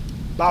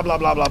 Blah, blah,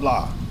 blah, blah,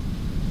 blah.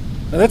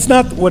 Now, that's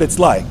not what it's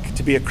like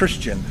to be a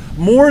Christian.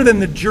 More than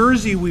the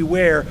jersey we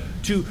wear,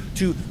 to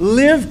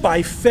live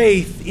by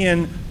faith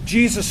in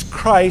Jesus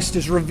Christ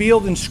is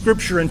revealed in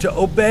Scripture, and to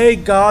obey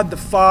God the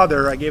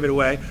Father, I gave it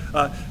away,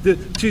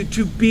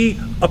 to be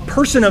a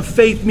person of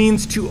faith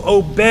means to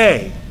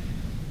obey.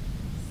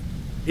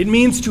 It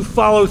means to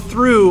follow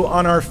through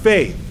on our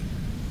faith.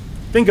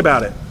 Think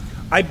about it.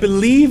 I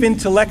believe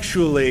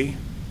intellectually,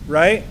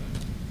 right?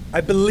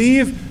 I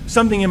believe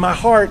something in my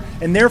heart,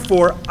 and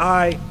therefore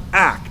I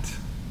act.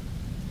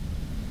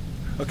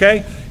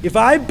 Okay? If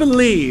I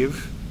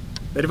believe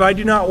that if I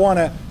do not want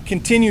to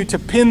continue to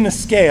pin the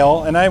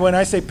scale, and when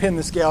I say pin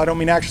the scale, I don't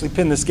mean actually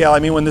pin the scale. I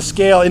mean when the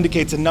scale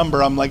indicates a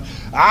number, I'm like,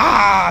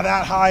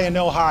 that high and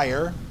no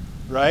higher,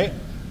 right?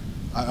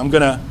 I'm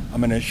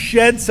gonna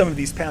shed some of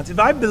these pounds. If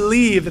I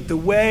believe that the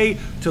way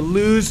to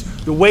lose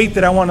the weight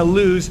that I want to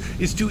lose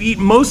is to eat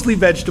mostly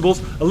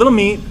vegetables, a little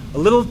meat, a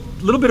little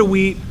bit of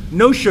wheat,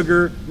 no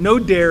sugar, no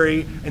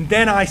dairy, and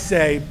then I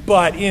say,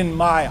 but in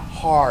my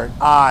heart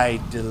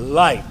I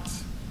delight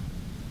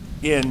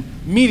in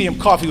medium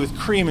coffee with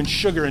cream and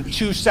sugar and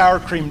 2 sour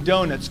cream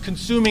donuts,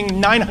 consuming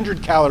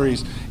 900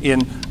 calories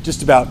in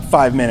just about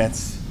 5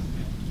 minutes,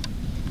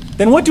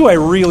 then what do I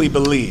really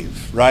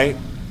believe, right?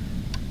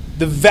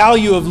 The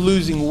value of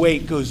losing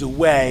weight goes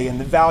away, and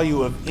the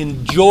value of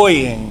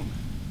enjoying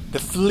the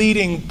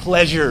fleeting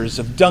pleasures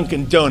of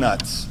Dunkin'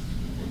 Donuts,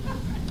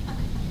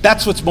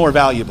 that's what's more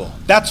valuable.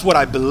 That's what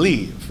I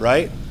believe,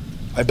 right?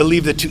 I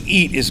believe that to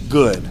eat is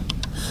good.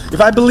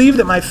 If I believe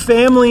that my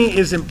family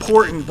is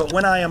important, but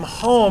when I am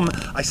home,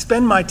 I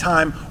spend my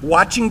time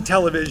watching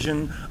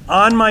television,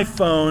 on my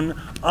phone,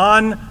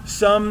 on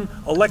some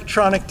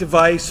electronic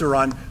device, or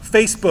on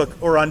Facebook,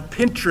 or on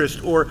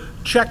Pinterest, or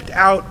checked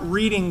out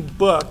reading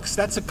books,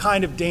 that's a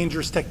kind of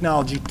dangerous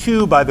technology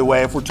too, by the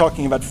way, if we're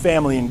talking about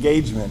family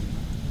engagement.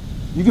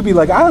 You could be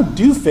like, I don't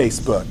do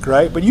Facebook,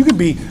 right? But you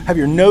could have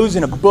your nose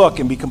in a book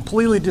and be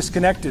completely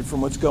disconnected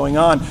from what's going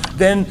on.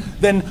 Then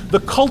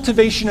the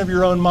cultivation of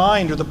your own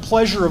mind or the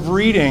pleasure of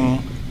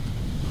reading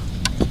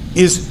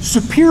is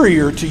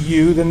superior to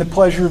you than the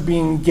pleasure of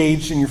being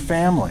engaged in your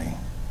family.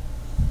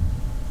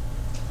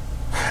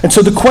 And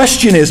so the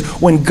question is,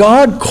 when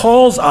God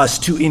calls us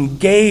to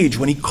engage,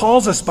 when he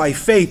calls us by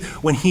faith,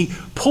 when he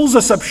pulls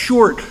us up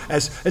short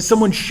as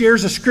someone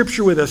shares a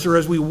scripture with us, or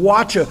as we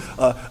watch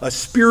a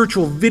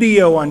spiritual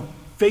video on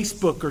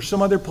Facebook or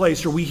some other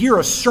place, or we hear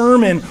a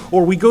sermon,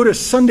 or we go to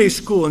Sunday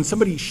school and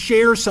somebody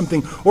shares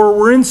something, or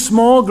we're in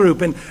small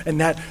group and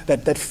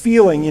that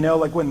feeling,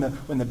 like when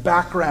the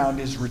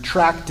background is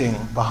retracting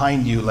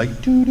behind you,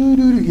 like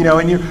doo-doo-doo-doo,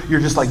 and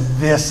you're just like,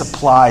 this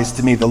applies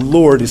to me. The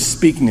Lord is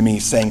speaking to me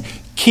saying,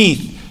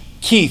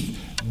 Keith,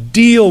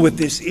 deal with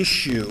this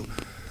issue.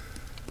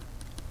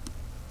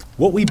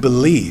 What we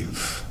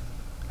believe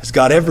has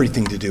got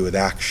everything to do with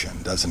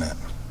action, doesn't it?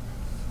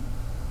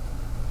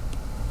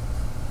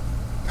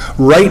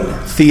 Right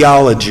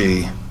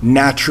theology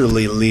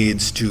naturally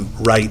leads to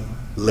right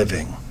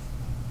living.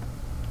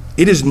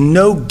 It is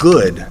no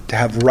good to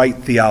have right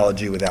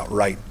theology without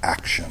right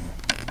action.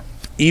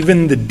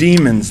 Even the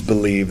demons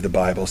believe, the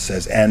Bible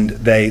says, and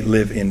they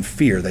live in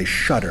fear. They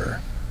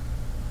shudder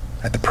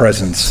at the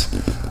presence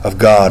of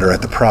God or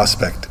at the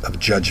prospect of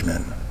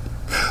judgment.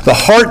 The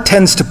heart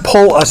tends to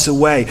pull us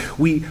away.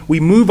 We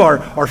move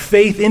our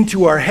faith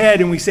into our head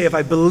and we say, if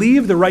I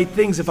believe the right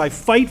things, if I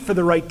fight for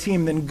the right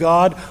team, then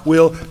God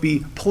will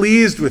be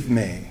pleased with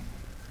me.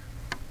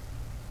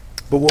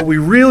 But what we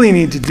really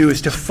need to do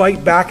is to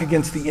fight back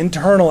against the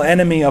internal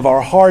enemy of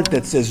our heart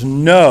that says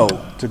no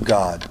to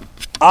God.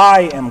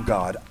 I am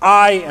God.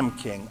 I am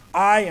king.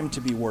 I am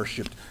to be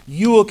worshipped.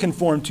 You will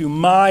conform to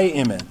my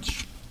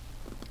image.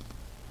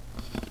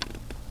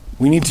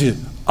 We need to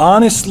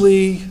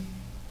honestly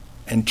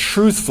and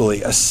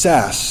truthfully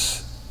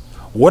assess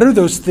what are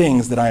those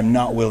things that I am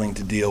not willing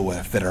to deal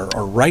with that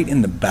are right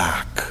in the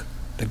back,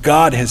 that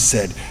God has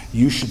said,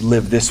 you should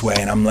live this way.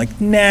 And I'm like,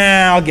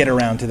 nah, I'll get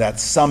around to that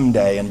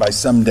someday. And by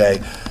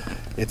someday,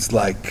 it's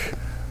like,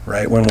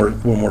 right, when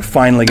we're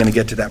finally going to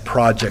get to that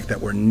project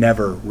that we're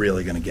never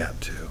really going to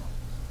get to.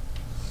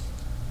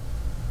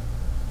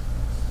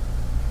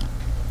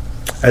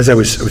 As I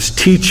was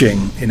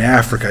teaching in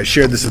Africa, I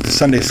shared this at the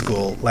Sunday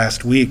school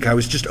last week, I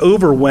was just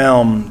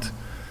overwhelmed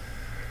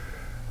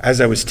as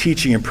I was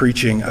teaching and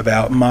preaching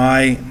about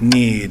my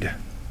need.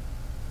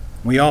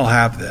 We all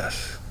have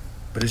this,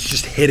 but it's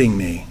just hitting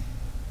me.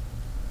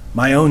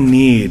 My own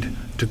need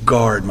to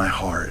guard my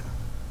heart.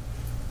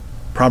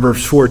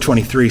 Proverbs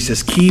 4:23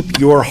 says, "Keep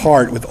your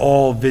heart with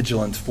all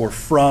vigilance, for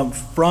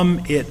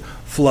from it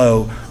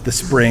flow the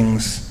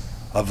springs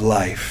of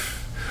life."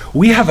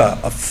 We have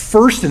a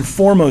first and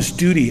foremost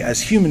duty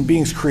as human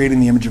beings created in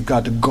the image of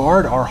God to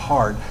guard our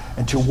heart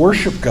and to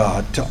worship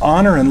God, to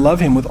honor and love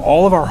him with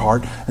all of our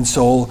heart and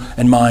soul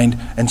and mind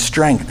and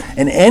strength.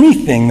 And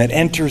anything that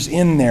enters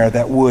in there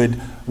that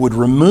would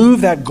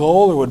remove that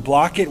goal or would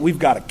block it, we've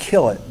got to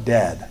kill it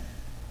dead.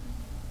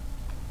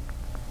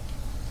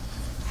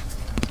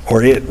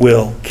 Or it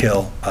will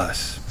kill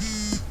us.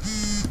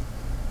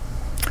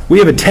 We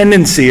have a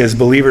tendency as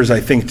believers, I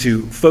think,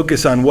 to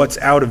focus on what's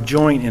out of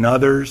joint in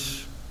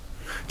others,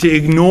 to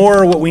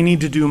ignore what we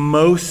need to do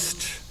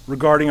most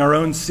regarding our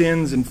own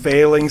sins and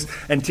failings,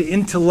 and to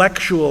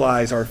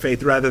intellectualize our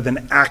faith rather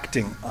than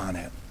acting on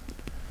it.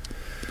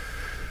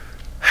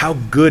 How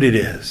good it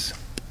is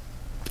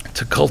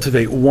to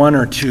cultivate one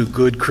or two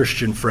good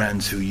Christian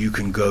friends who you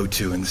can go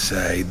to and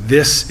say,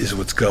 "This is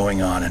what's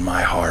going on in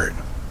my heart.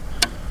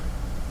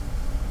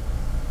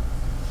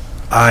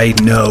 I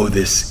know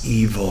this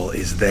evil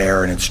is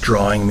there and it's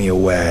drawing me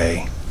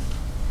away.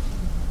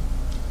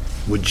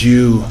 Would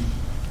you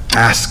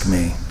ask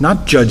me,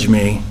 not judge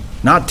me,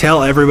 not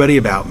tell everybody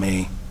about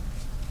me,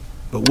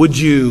 but would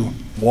you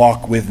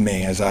walk with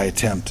me as I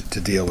attempt to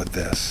deal with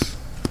this?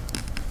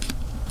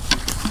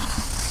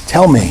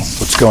 Tell me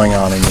what's going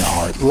on in your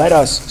heart. Let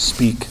us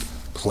speak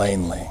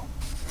plainly."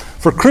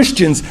 For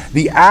Christians,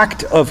 the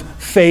act of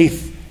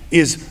faith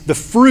is the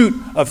fruit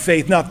of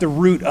faith, not the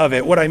root of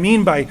it. What I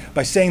mean by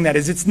saying that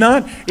is it's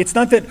not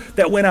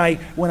that when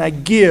I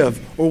give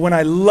or when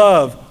I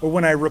love or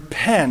when I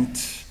repent,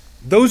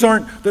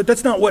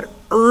 that's not what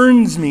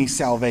earns me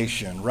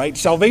salvation, right?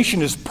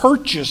 Salvation is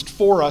purchased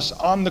for us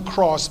on the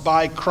cross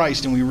by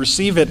Christ, and we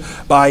receive it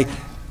by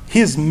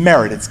his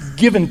merit. It's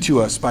given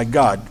to us by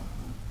God.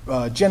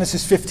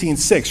 Genesis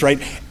 15:6, right?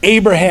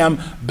 Abraham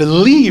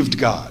believed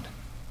God,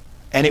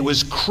 and it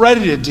was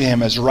credited to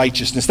him as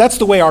righteousness. That's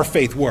the way our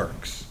faith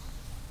works.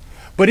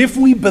 But if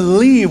we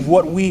believe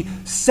what we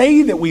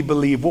say that we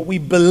believe, what we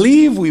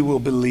believe we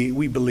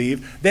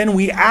believe, then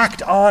we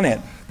act on it.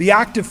 The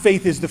act of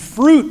faith is the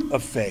fruit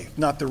of faith,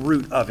 not the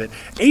root of it.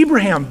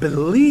 Abraham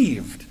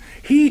believed.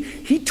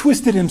 He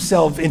twisted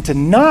himself into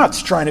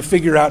knots trying to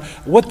figure out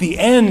what the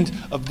end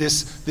of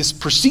this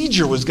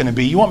procedure was going to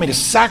be. You want me to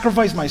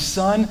sacrifice my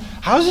son?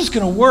 How's this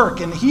going to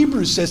work? And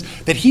Hebrews says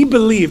that he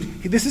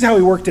believed. This is how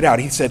he worked it out.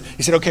 He said,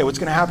 okay, what's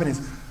going to happen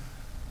is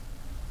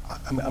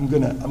I'm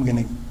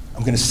going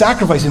to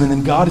sacrifice him, and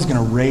then God is going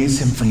to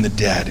raise him from the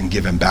dead and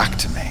give him back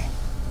to me.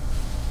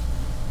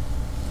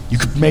 You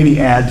could maybe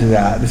add to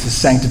that, this is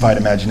sanctified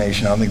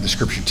imagination, I don't think the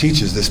scripture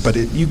teaches this, but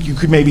you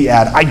could maybe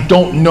add, I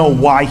don't know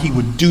why he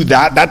would do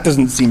that. That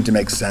doesn't seem to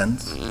make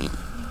sense.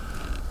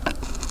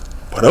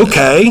 But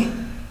okay.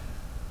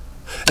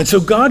 And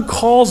so God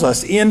calls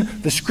us in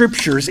the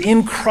scriptures,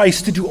 in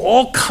Christ, to do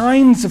all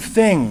kinds of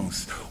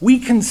things. We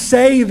can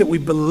say that we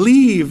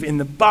believe in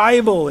the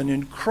Bible and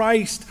in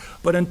Christ,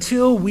 but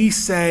until we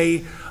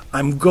say,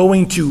 I'm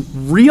going to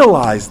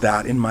realize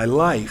that in my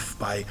life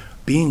by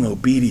being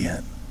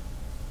obedient,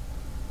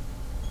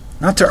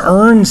 not to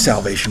earn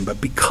salvation,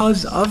 but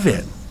because of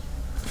it,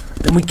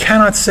 then we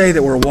cannot say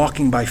that we're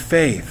walking by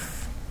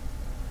faith.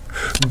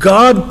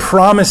 God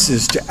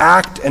promises to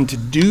act and to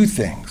do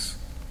things,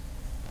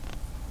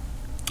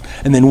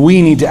 and then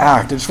we need to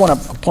act. I just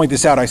want to point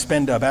this out. I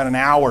spend about an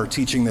hour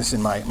teaching this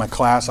in my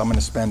class. I'm going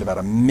to spend about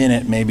a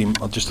minute, maybe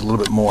just a little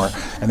bit more,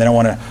 and then I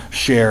want to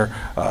share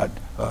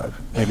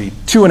maybe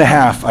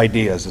 2.5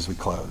 ideas as we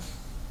close.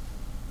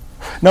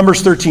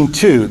 Numbers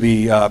 13:2,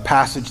 the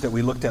passage that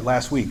we looked at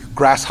last week,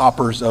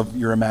 grasshoppers of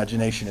your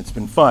imagination. It's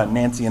been fun.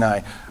 Nancy and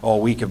I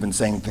all week have been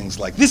saying things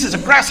like, this is a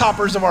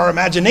grasshoppers of our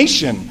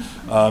imagination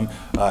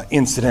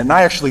incident. And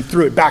I actually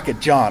threw it back at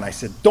John. I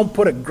said, don't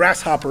put a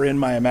grasshopper in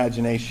my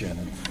imagination.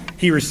 And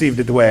he received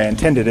it the way I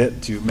intended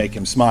it, to make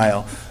him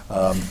smile.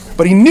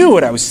 But he knew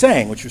what I was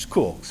saying, which was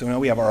cool. So now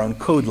we have our own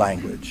code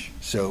language.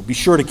 So be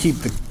sure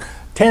to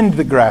tend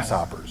the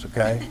grasshoppers,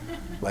 okay?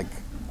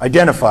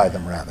 Identify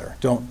them, rather.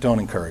 Don't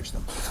encourage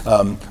them.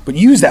 But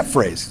use that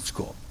phrase. It's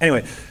cool.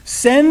 Anyway,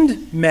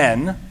 send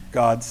men,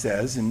 God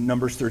says in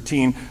Numbers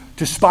 13,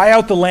 to spy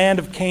out the land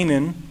of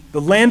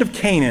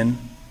Canaan,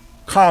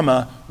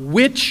 comma,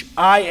 which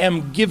I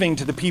am giving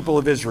to the people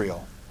of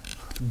Israel.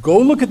 Go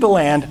look at the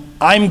land.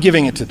 I'm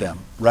giving it to them,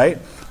 right?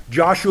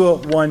 Joshua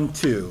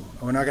 1:2.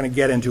 We're not going to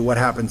get into what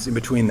happens in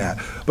between that.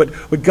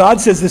 But God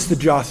says this to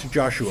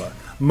Joshua.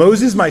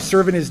 Moses, my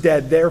servant, is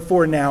dead.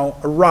 Therefore now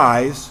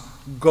arise,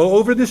 go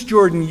over this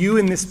Jordan, you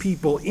and this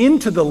people,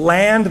 into the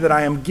land that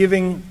I am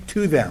giving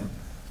to them.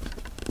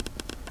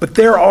 But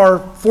there are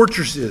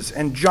fortresses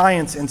and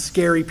giants and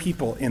scary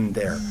people in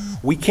there.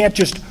 We can't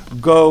just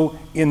go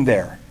in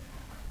there.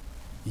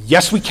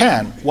 Yes, we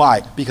can.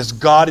 Why? Because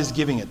God is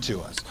giving it to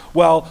us.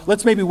 Well,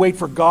 let's maybe wait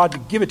for God to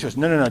give it to us.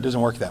 No, it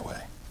doesn't work that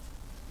way.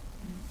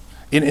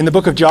 In the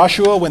book of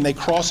Joshua, when they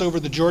cross over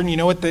the Jordan, you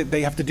know what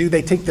they have to do?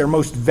 They take their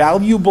most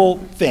valuable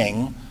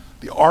thing,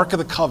 the Ark of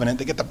the Covenant.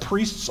 They get the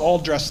priests all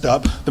dressed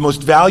up, the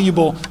most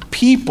valuable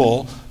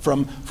people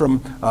from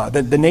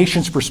the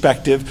nation's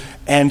perspective.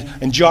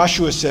 And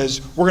Joshua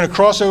says, we're going to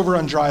cross over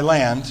on dry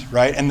land,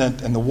 right? And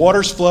the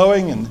water's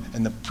flowing,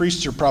 and the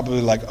priests are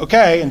probably like,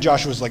 okay. And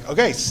Joshua's like,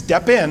 okay,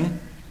 step in.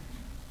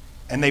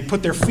 And they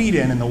put their feet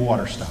in, and the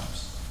water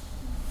stops.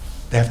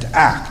 They have to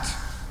act,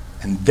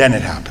 and then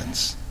it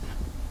happens.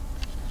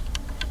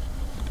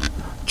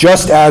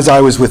 Just as I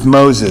was with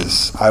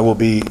Moses, I will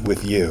be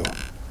with you.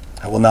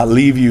 I will not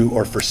leave you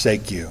or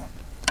forsake you.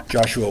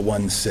 Joshua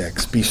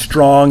 1:6. Be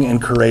strong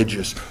and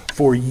courageous,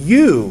 for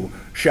you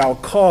shall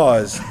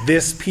cause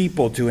this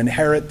people to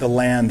inherit the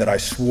land that I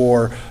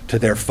swore to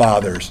their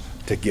fathers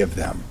to give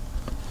them.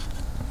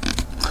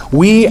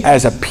 We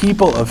as a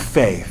people of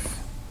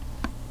faith,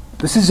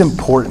 this is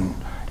important.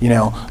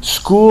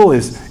 School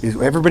is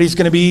everybody's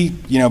going to be,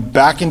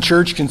 back in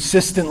church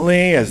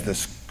consistently as the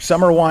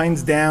summer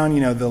winds down.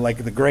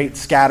 The great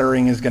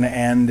scattering is going to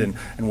end, and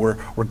we're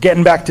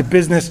getting back to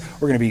business.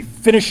 We're going to be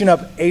finishing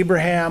up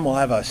Abraham. We'll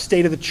have a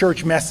state of the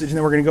church message, and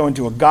then we're going to go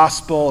into a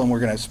gospel, and we're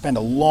going to spend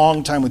a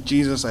long time with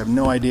Jesus. I have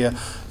no idea.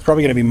 It's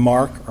probably going to be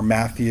Mark or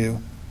Matthew.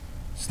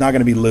 It's not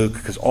going to be Luke,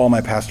 because all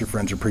my pastor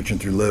friends are preaching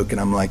through Luke, and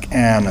I'm like,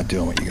 I'm not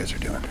doing what you guys are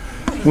doing.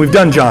 We've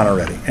done John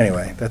already.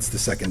 Anyway, that's the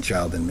second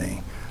child in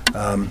me.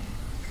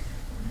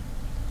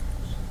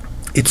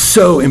 It's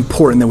so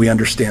important that we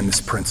understand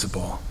this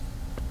principle.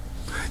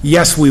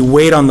 Yes, we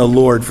wait on the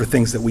Lord for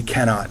things that we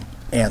cannot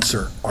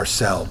answer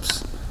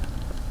ourselves,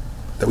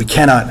 that we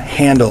cannot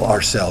handle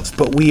ourselves,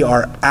 but we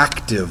are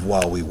active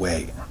while we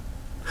wait.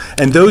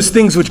 And those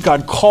things which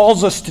God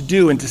calls us to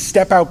do and to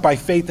step out by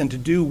faith and to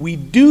do, we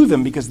do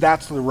them because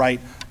that's the right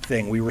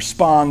thing. We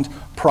respond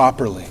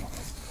properly.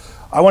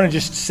 I want to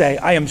just say,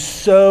 I am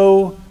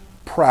so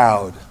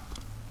proud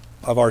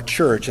of our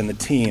church and the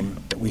team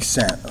that we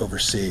sent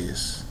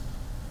overseas.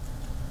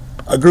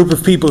 A group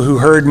of people who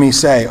heard me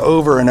say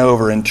over and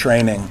over in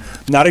training,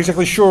 not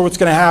exactly sure what's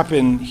going to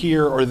happen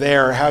here or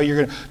there, how you're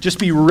going to just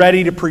be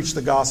ready to preach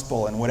the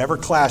gospel, and whatever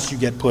class you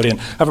get put in,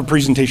 have a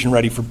presentation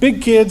ready for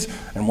big kids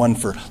and one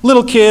for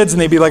little kids.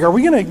 And they'd be like, are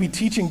we going to be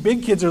teaching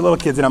big kids or little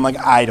kids? And I'm like,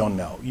 I don't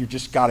know. You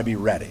just got to be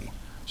ready.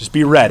 Just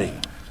be ready.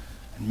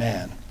 And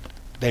man,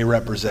 they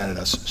represented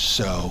us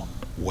so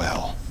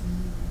well.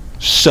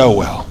 So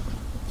well.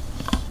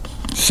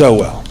 So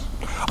well.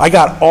 I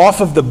got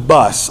off of the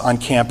bus on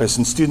campus,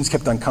 and students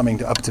kept on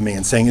coming up to me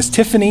and saying, is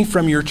Tiffany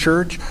from your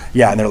church?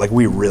 Yeah, and they're like,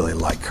 we really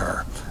like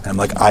her. And I'm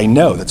like, I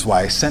know, that's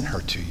why I sent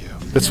her to you.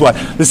 That's why,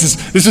 this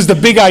is the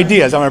big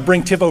idea, is I'm going to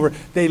bring Tiff over.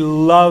 They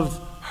love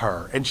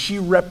her, and she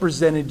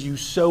represented you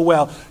so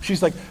well.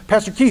 She's like,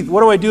 Pastor Keith, what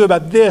do I do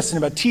about this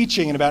and about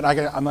teaching and about,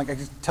 I'm like, I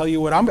can tell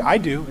you what I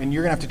do, and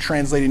you're going to have to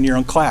translate in your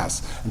own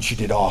class. And she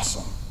did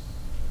awesome.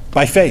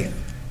 By faith,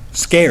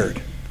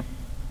 scared.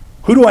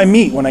 Who do I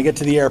meet when I get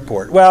to the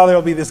airport? Well,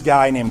 there'll be this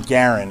guy named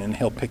Garen, and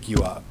he'll pick you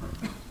up.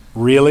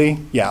 Really?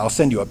 Yeah, I'll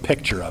send you a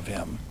picture of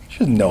him. She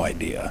has no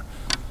idea.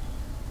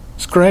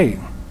 It's great.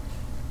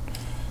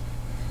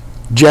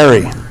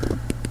 Jerry,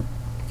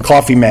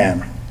 coffee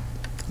man.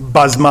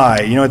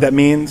 Bazmai, you know what that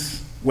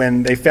means?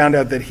 When they found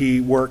out that he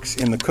works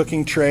in the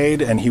cooking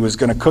trade and he was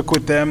going to cook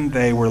with them,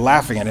 they were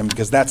laughing at him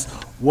because that's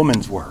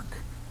woman's work.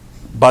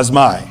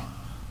 Bazmai,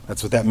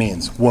 that's what that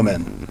means,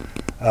 woman.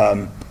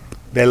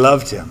 They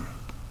loved him.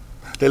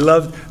 They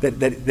loved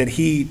that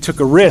he took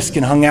a risk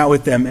and hung out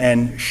with them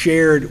and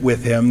shared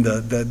with him.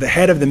 The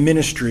head of the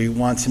ministry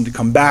wants him to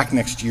come back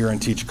next year and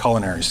teach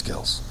culinary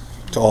skills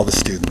to all the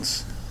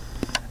students.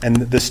 And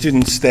the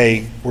students,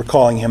 they were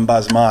calling him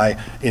Bazmai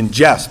in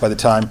jest by the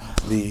time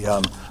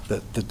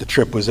the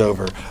trip was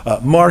over.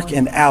 Mark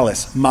and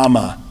Alice,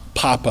 Mama,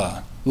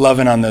 Papa,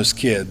 loving on those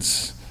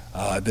kids.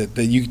 That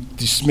you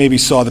just maybe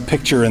saw the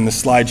picture in the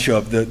slideshow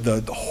of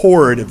the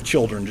horde of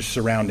children just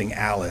surrounding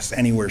Alice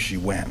anywhere she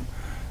went.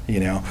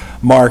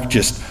 Mark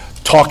just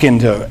talking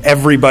to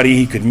everybody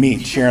he could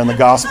meet, sharing the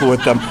gospel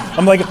with them.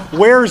 I'm like,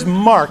 where's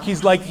Mark?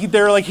 He's like,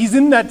 he's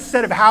in that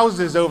set of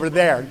houses over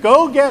there.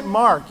 Go get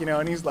Mark,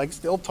 and he's like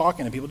still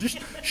talking to people, just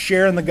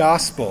sharing the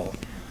gospel.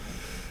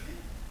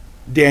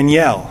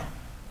 Danielle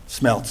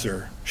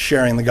Smeltzer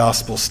sharing the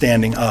gospel,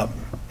 standing up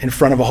in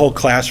front of a whole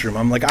classroom.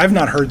 I'm like, I've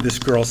not heard this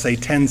girl say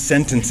 10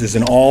 sentences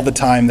in all the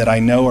time that I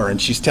know her,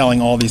 and she's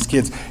telling all these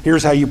kids,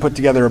 here's how you put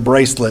together a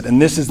bracelet,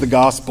 and this is the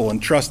gospel,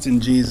 and trust in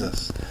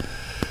Jesus.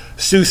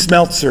 Sue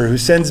Smeltzer, who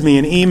sends me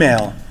an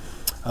email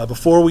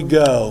before we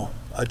go,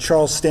 a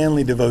Charles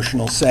Stanley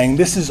devotional saying,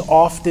 this is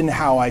often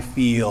how I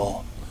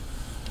feel.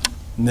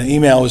 And the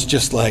email was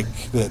just like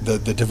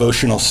the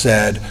devotional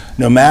said,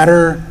 no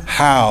matter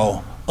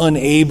how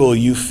unable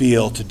you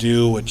feel to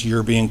do what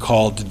you're being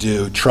called to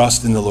do,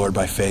 trust in the Lord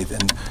by faith,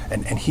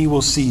 and he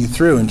will see you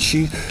through. And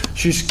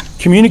she's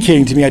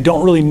communicating to me, I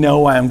don't really know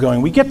why I'm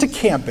going. We get to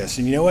campus,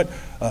 and you know what?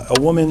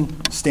 A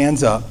woman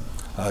stands up,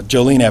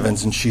 Jolene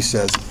Evans, and she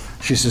says,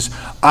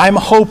 I'm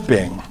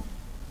hoping,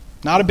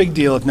 not a big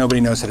deal if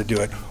nobody knows how to do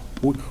it,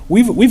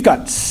 we've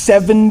got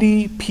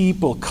 70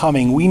 people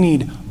coming. We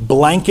need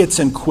blankets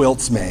and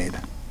quilts made.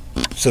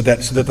 so that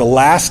the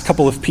last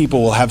couple of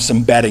people will have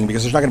some bedding,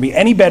 because there's not going to be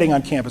any bedding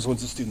on campus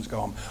once the students go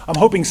home. I'm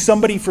hoping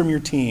somebody from your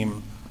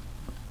team,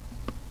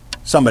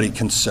 somebody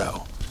can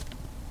sew.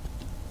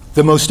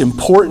 The most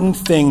important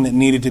thing that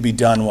needed to be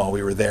done while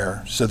we were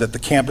there so that the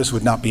campus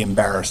would not be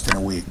embarrassed in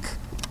a week.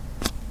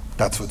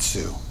 That's what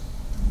Sue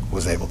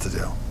was able to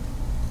do.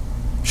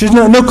 She has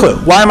no clue.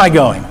 Why am I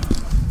going?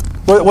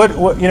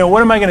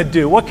 What am I going to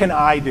do? What can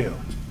I do?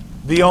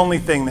 The only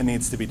thing that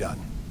needs to be done.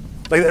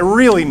 Like, it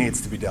really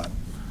needs to be done.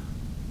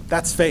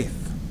 That's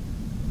faith.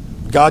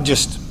 God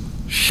just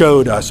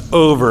showed us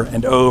over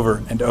and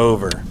over and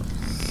over.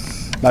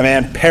 My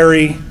man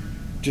Perry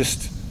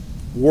just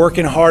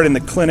working hard in the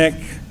clinic.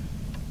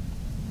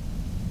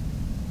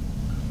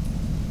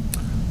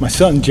 My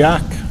son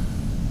Jack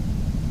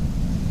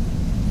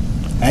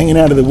hanging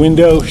out of the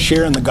window,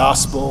 sharing the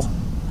gospel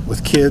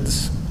with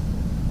kids.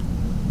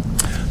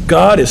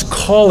 God is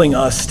calling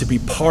us to be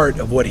part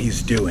of what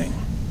he's doing.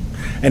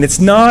 And it's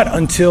not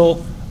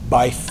until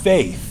by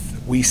faith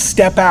we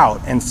step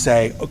out and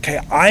say, okay,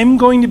 I'm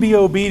going to be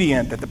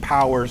obedient, that the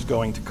power is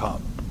going to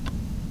come,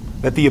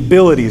 that the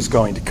ability is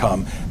going to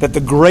come, that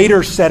the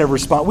greater set of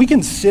response. We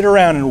can sit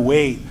around and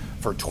wait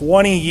for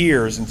 20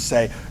 years and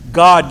say,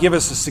 God, give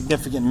us a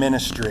significant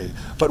ministry.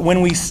 But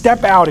when we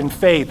step out in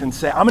faith and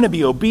say, I'm going to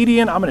be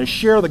obedient, I'm going to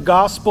share the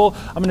gospel,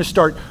 I'm going to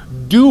start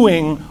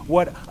doing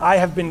what I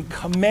have been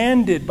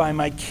commanded by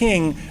my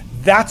King,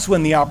 that's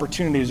when the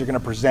opportunities are going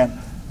to present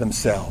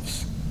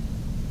themselves.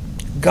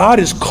 God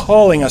is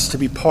calling us to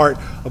be part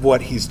of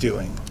what he's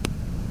doing.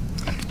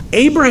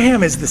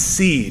 Abraham is the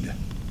seed.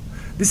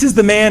 This is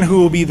the man who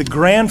will be the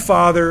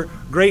grandfather,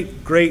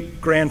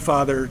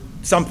 great-great-grandfather,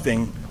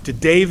 something, to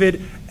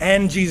David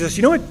and Jesus.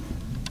 You know what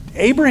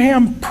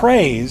Abraham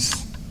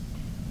prays?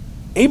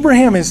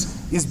 Abraham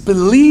is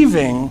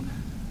believing,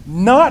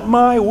 not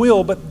my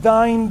will, but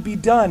thine be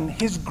done.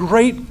 His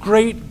great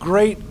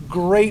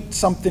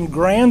something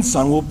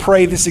grandson will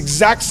pray this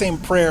exact same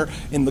prayer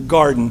in the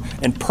garden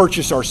and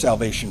purchase our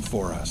salvation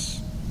for us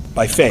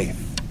by faith.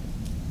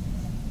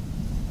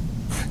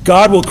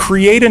 God will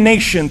create a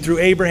nation through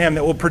Abraham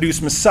that will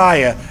produce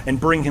Messiah and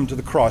bring him to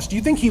the cross. Do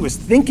you think he was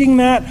thinking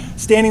that,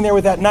 standing there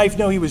with that knife?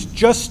 No, he was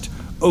just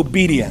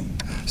obedient.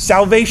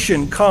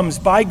 Salvation comes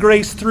by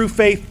grace through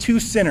faith to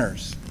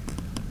sinners.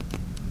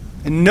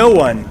 And no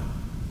one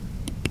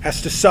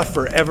has to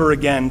suffer ever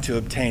again to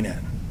obtain it.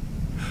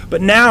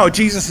 But now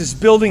Jesus is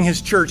building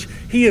his church.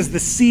 He is the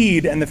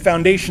seed and the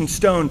foundation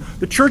stone.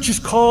 The church is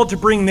called to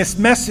bring this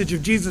message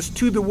of Jesus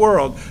to the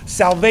world.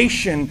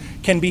 Salvation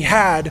can be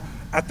had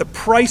at the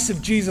price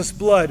of Jesus'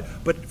 blood,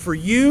 but for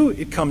you,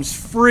 it comes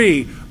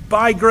free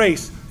by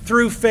grace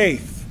through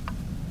faith.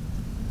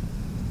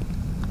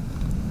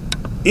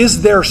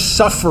 Is there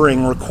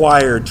suffering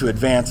required to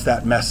advance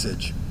that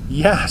message?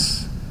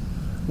 Yes.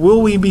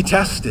 Will we be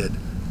tested?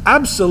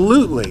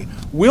 Absolutely.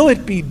 Will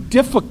it be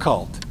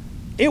difficult?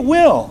 It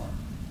will.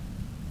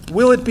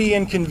 Will it be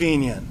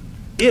inconvenient?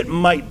 It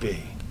might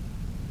be.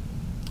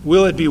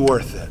 Will it be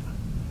worth it?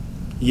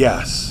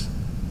 Yes.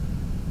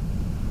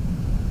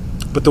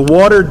 But the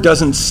water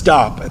doesn't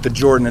stop at the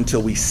Jordan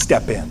until we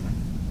step in.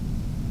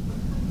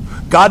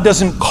 God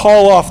doesn't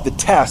call off the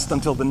test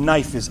until the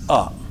knife is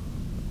up.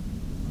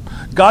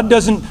 God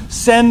doesn't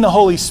send the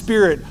Holy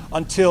Spirit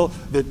until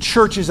the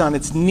church is on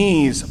its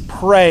knees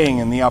praying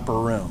in the upper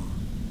room.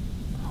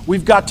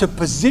 We've got to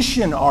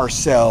position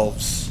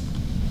ourselves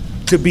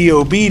to be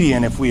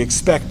obedient if we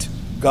expect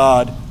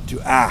God to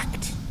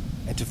act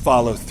and to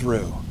follow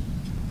through.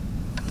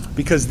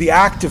 Because the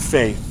act of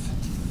faith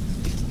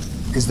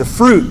is the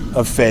fruit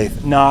of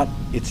faith, not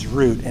its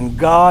root. And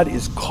God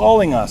is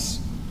calling us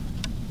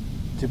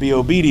to be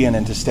obedient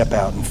and to step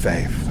out in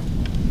faith.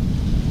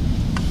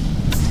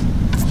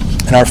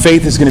 And our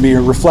faith is going to be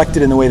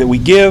reflected in the way that we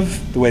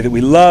give, the way that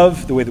we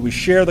love, the way that we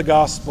share the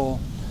gospel,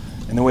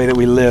 and the way that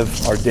we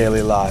live our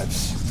daily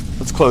lives.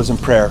 Let's close in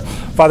prayer.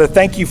 Father,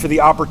 thank you for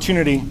the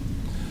opportunity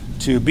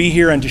to be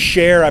here and to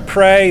share. I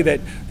pray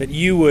that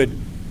you would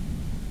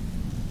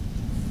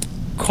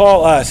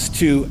call us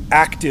to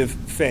active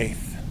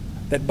faith,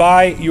 that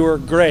by your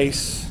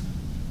grace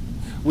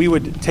we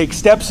would take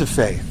steps of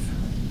faith,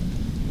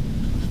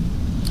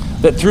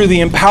 that through the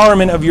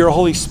empowerment of your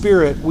Holy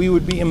Spirit we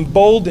would be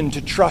emboldened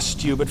to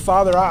trust you. But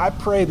Father, I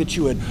pray that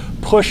you would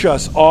push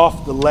us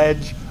off the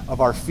ledge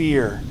of our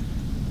fear.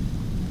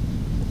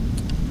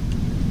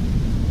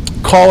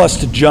 Call us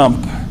to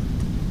jump.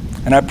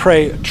 And I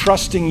pray,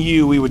 trusting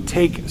you, we would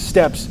take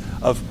steps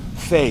of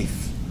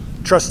faith,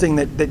 trusting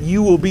that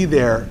you will be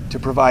there to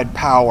provide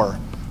power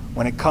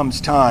when it comes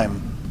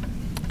time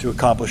to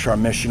accomplish our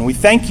mission. We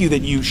thank you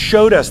that you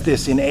showed us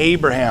this in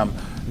Abraham,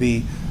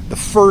 the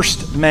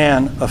first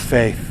man of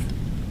faith.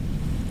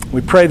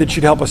 We pray that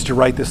you'd help us to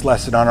write this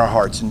lesson on our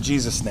hearts. In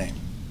Jesus' name.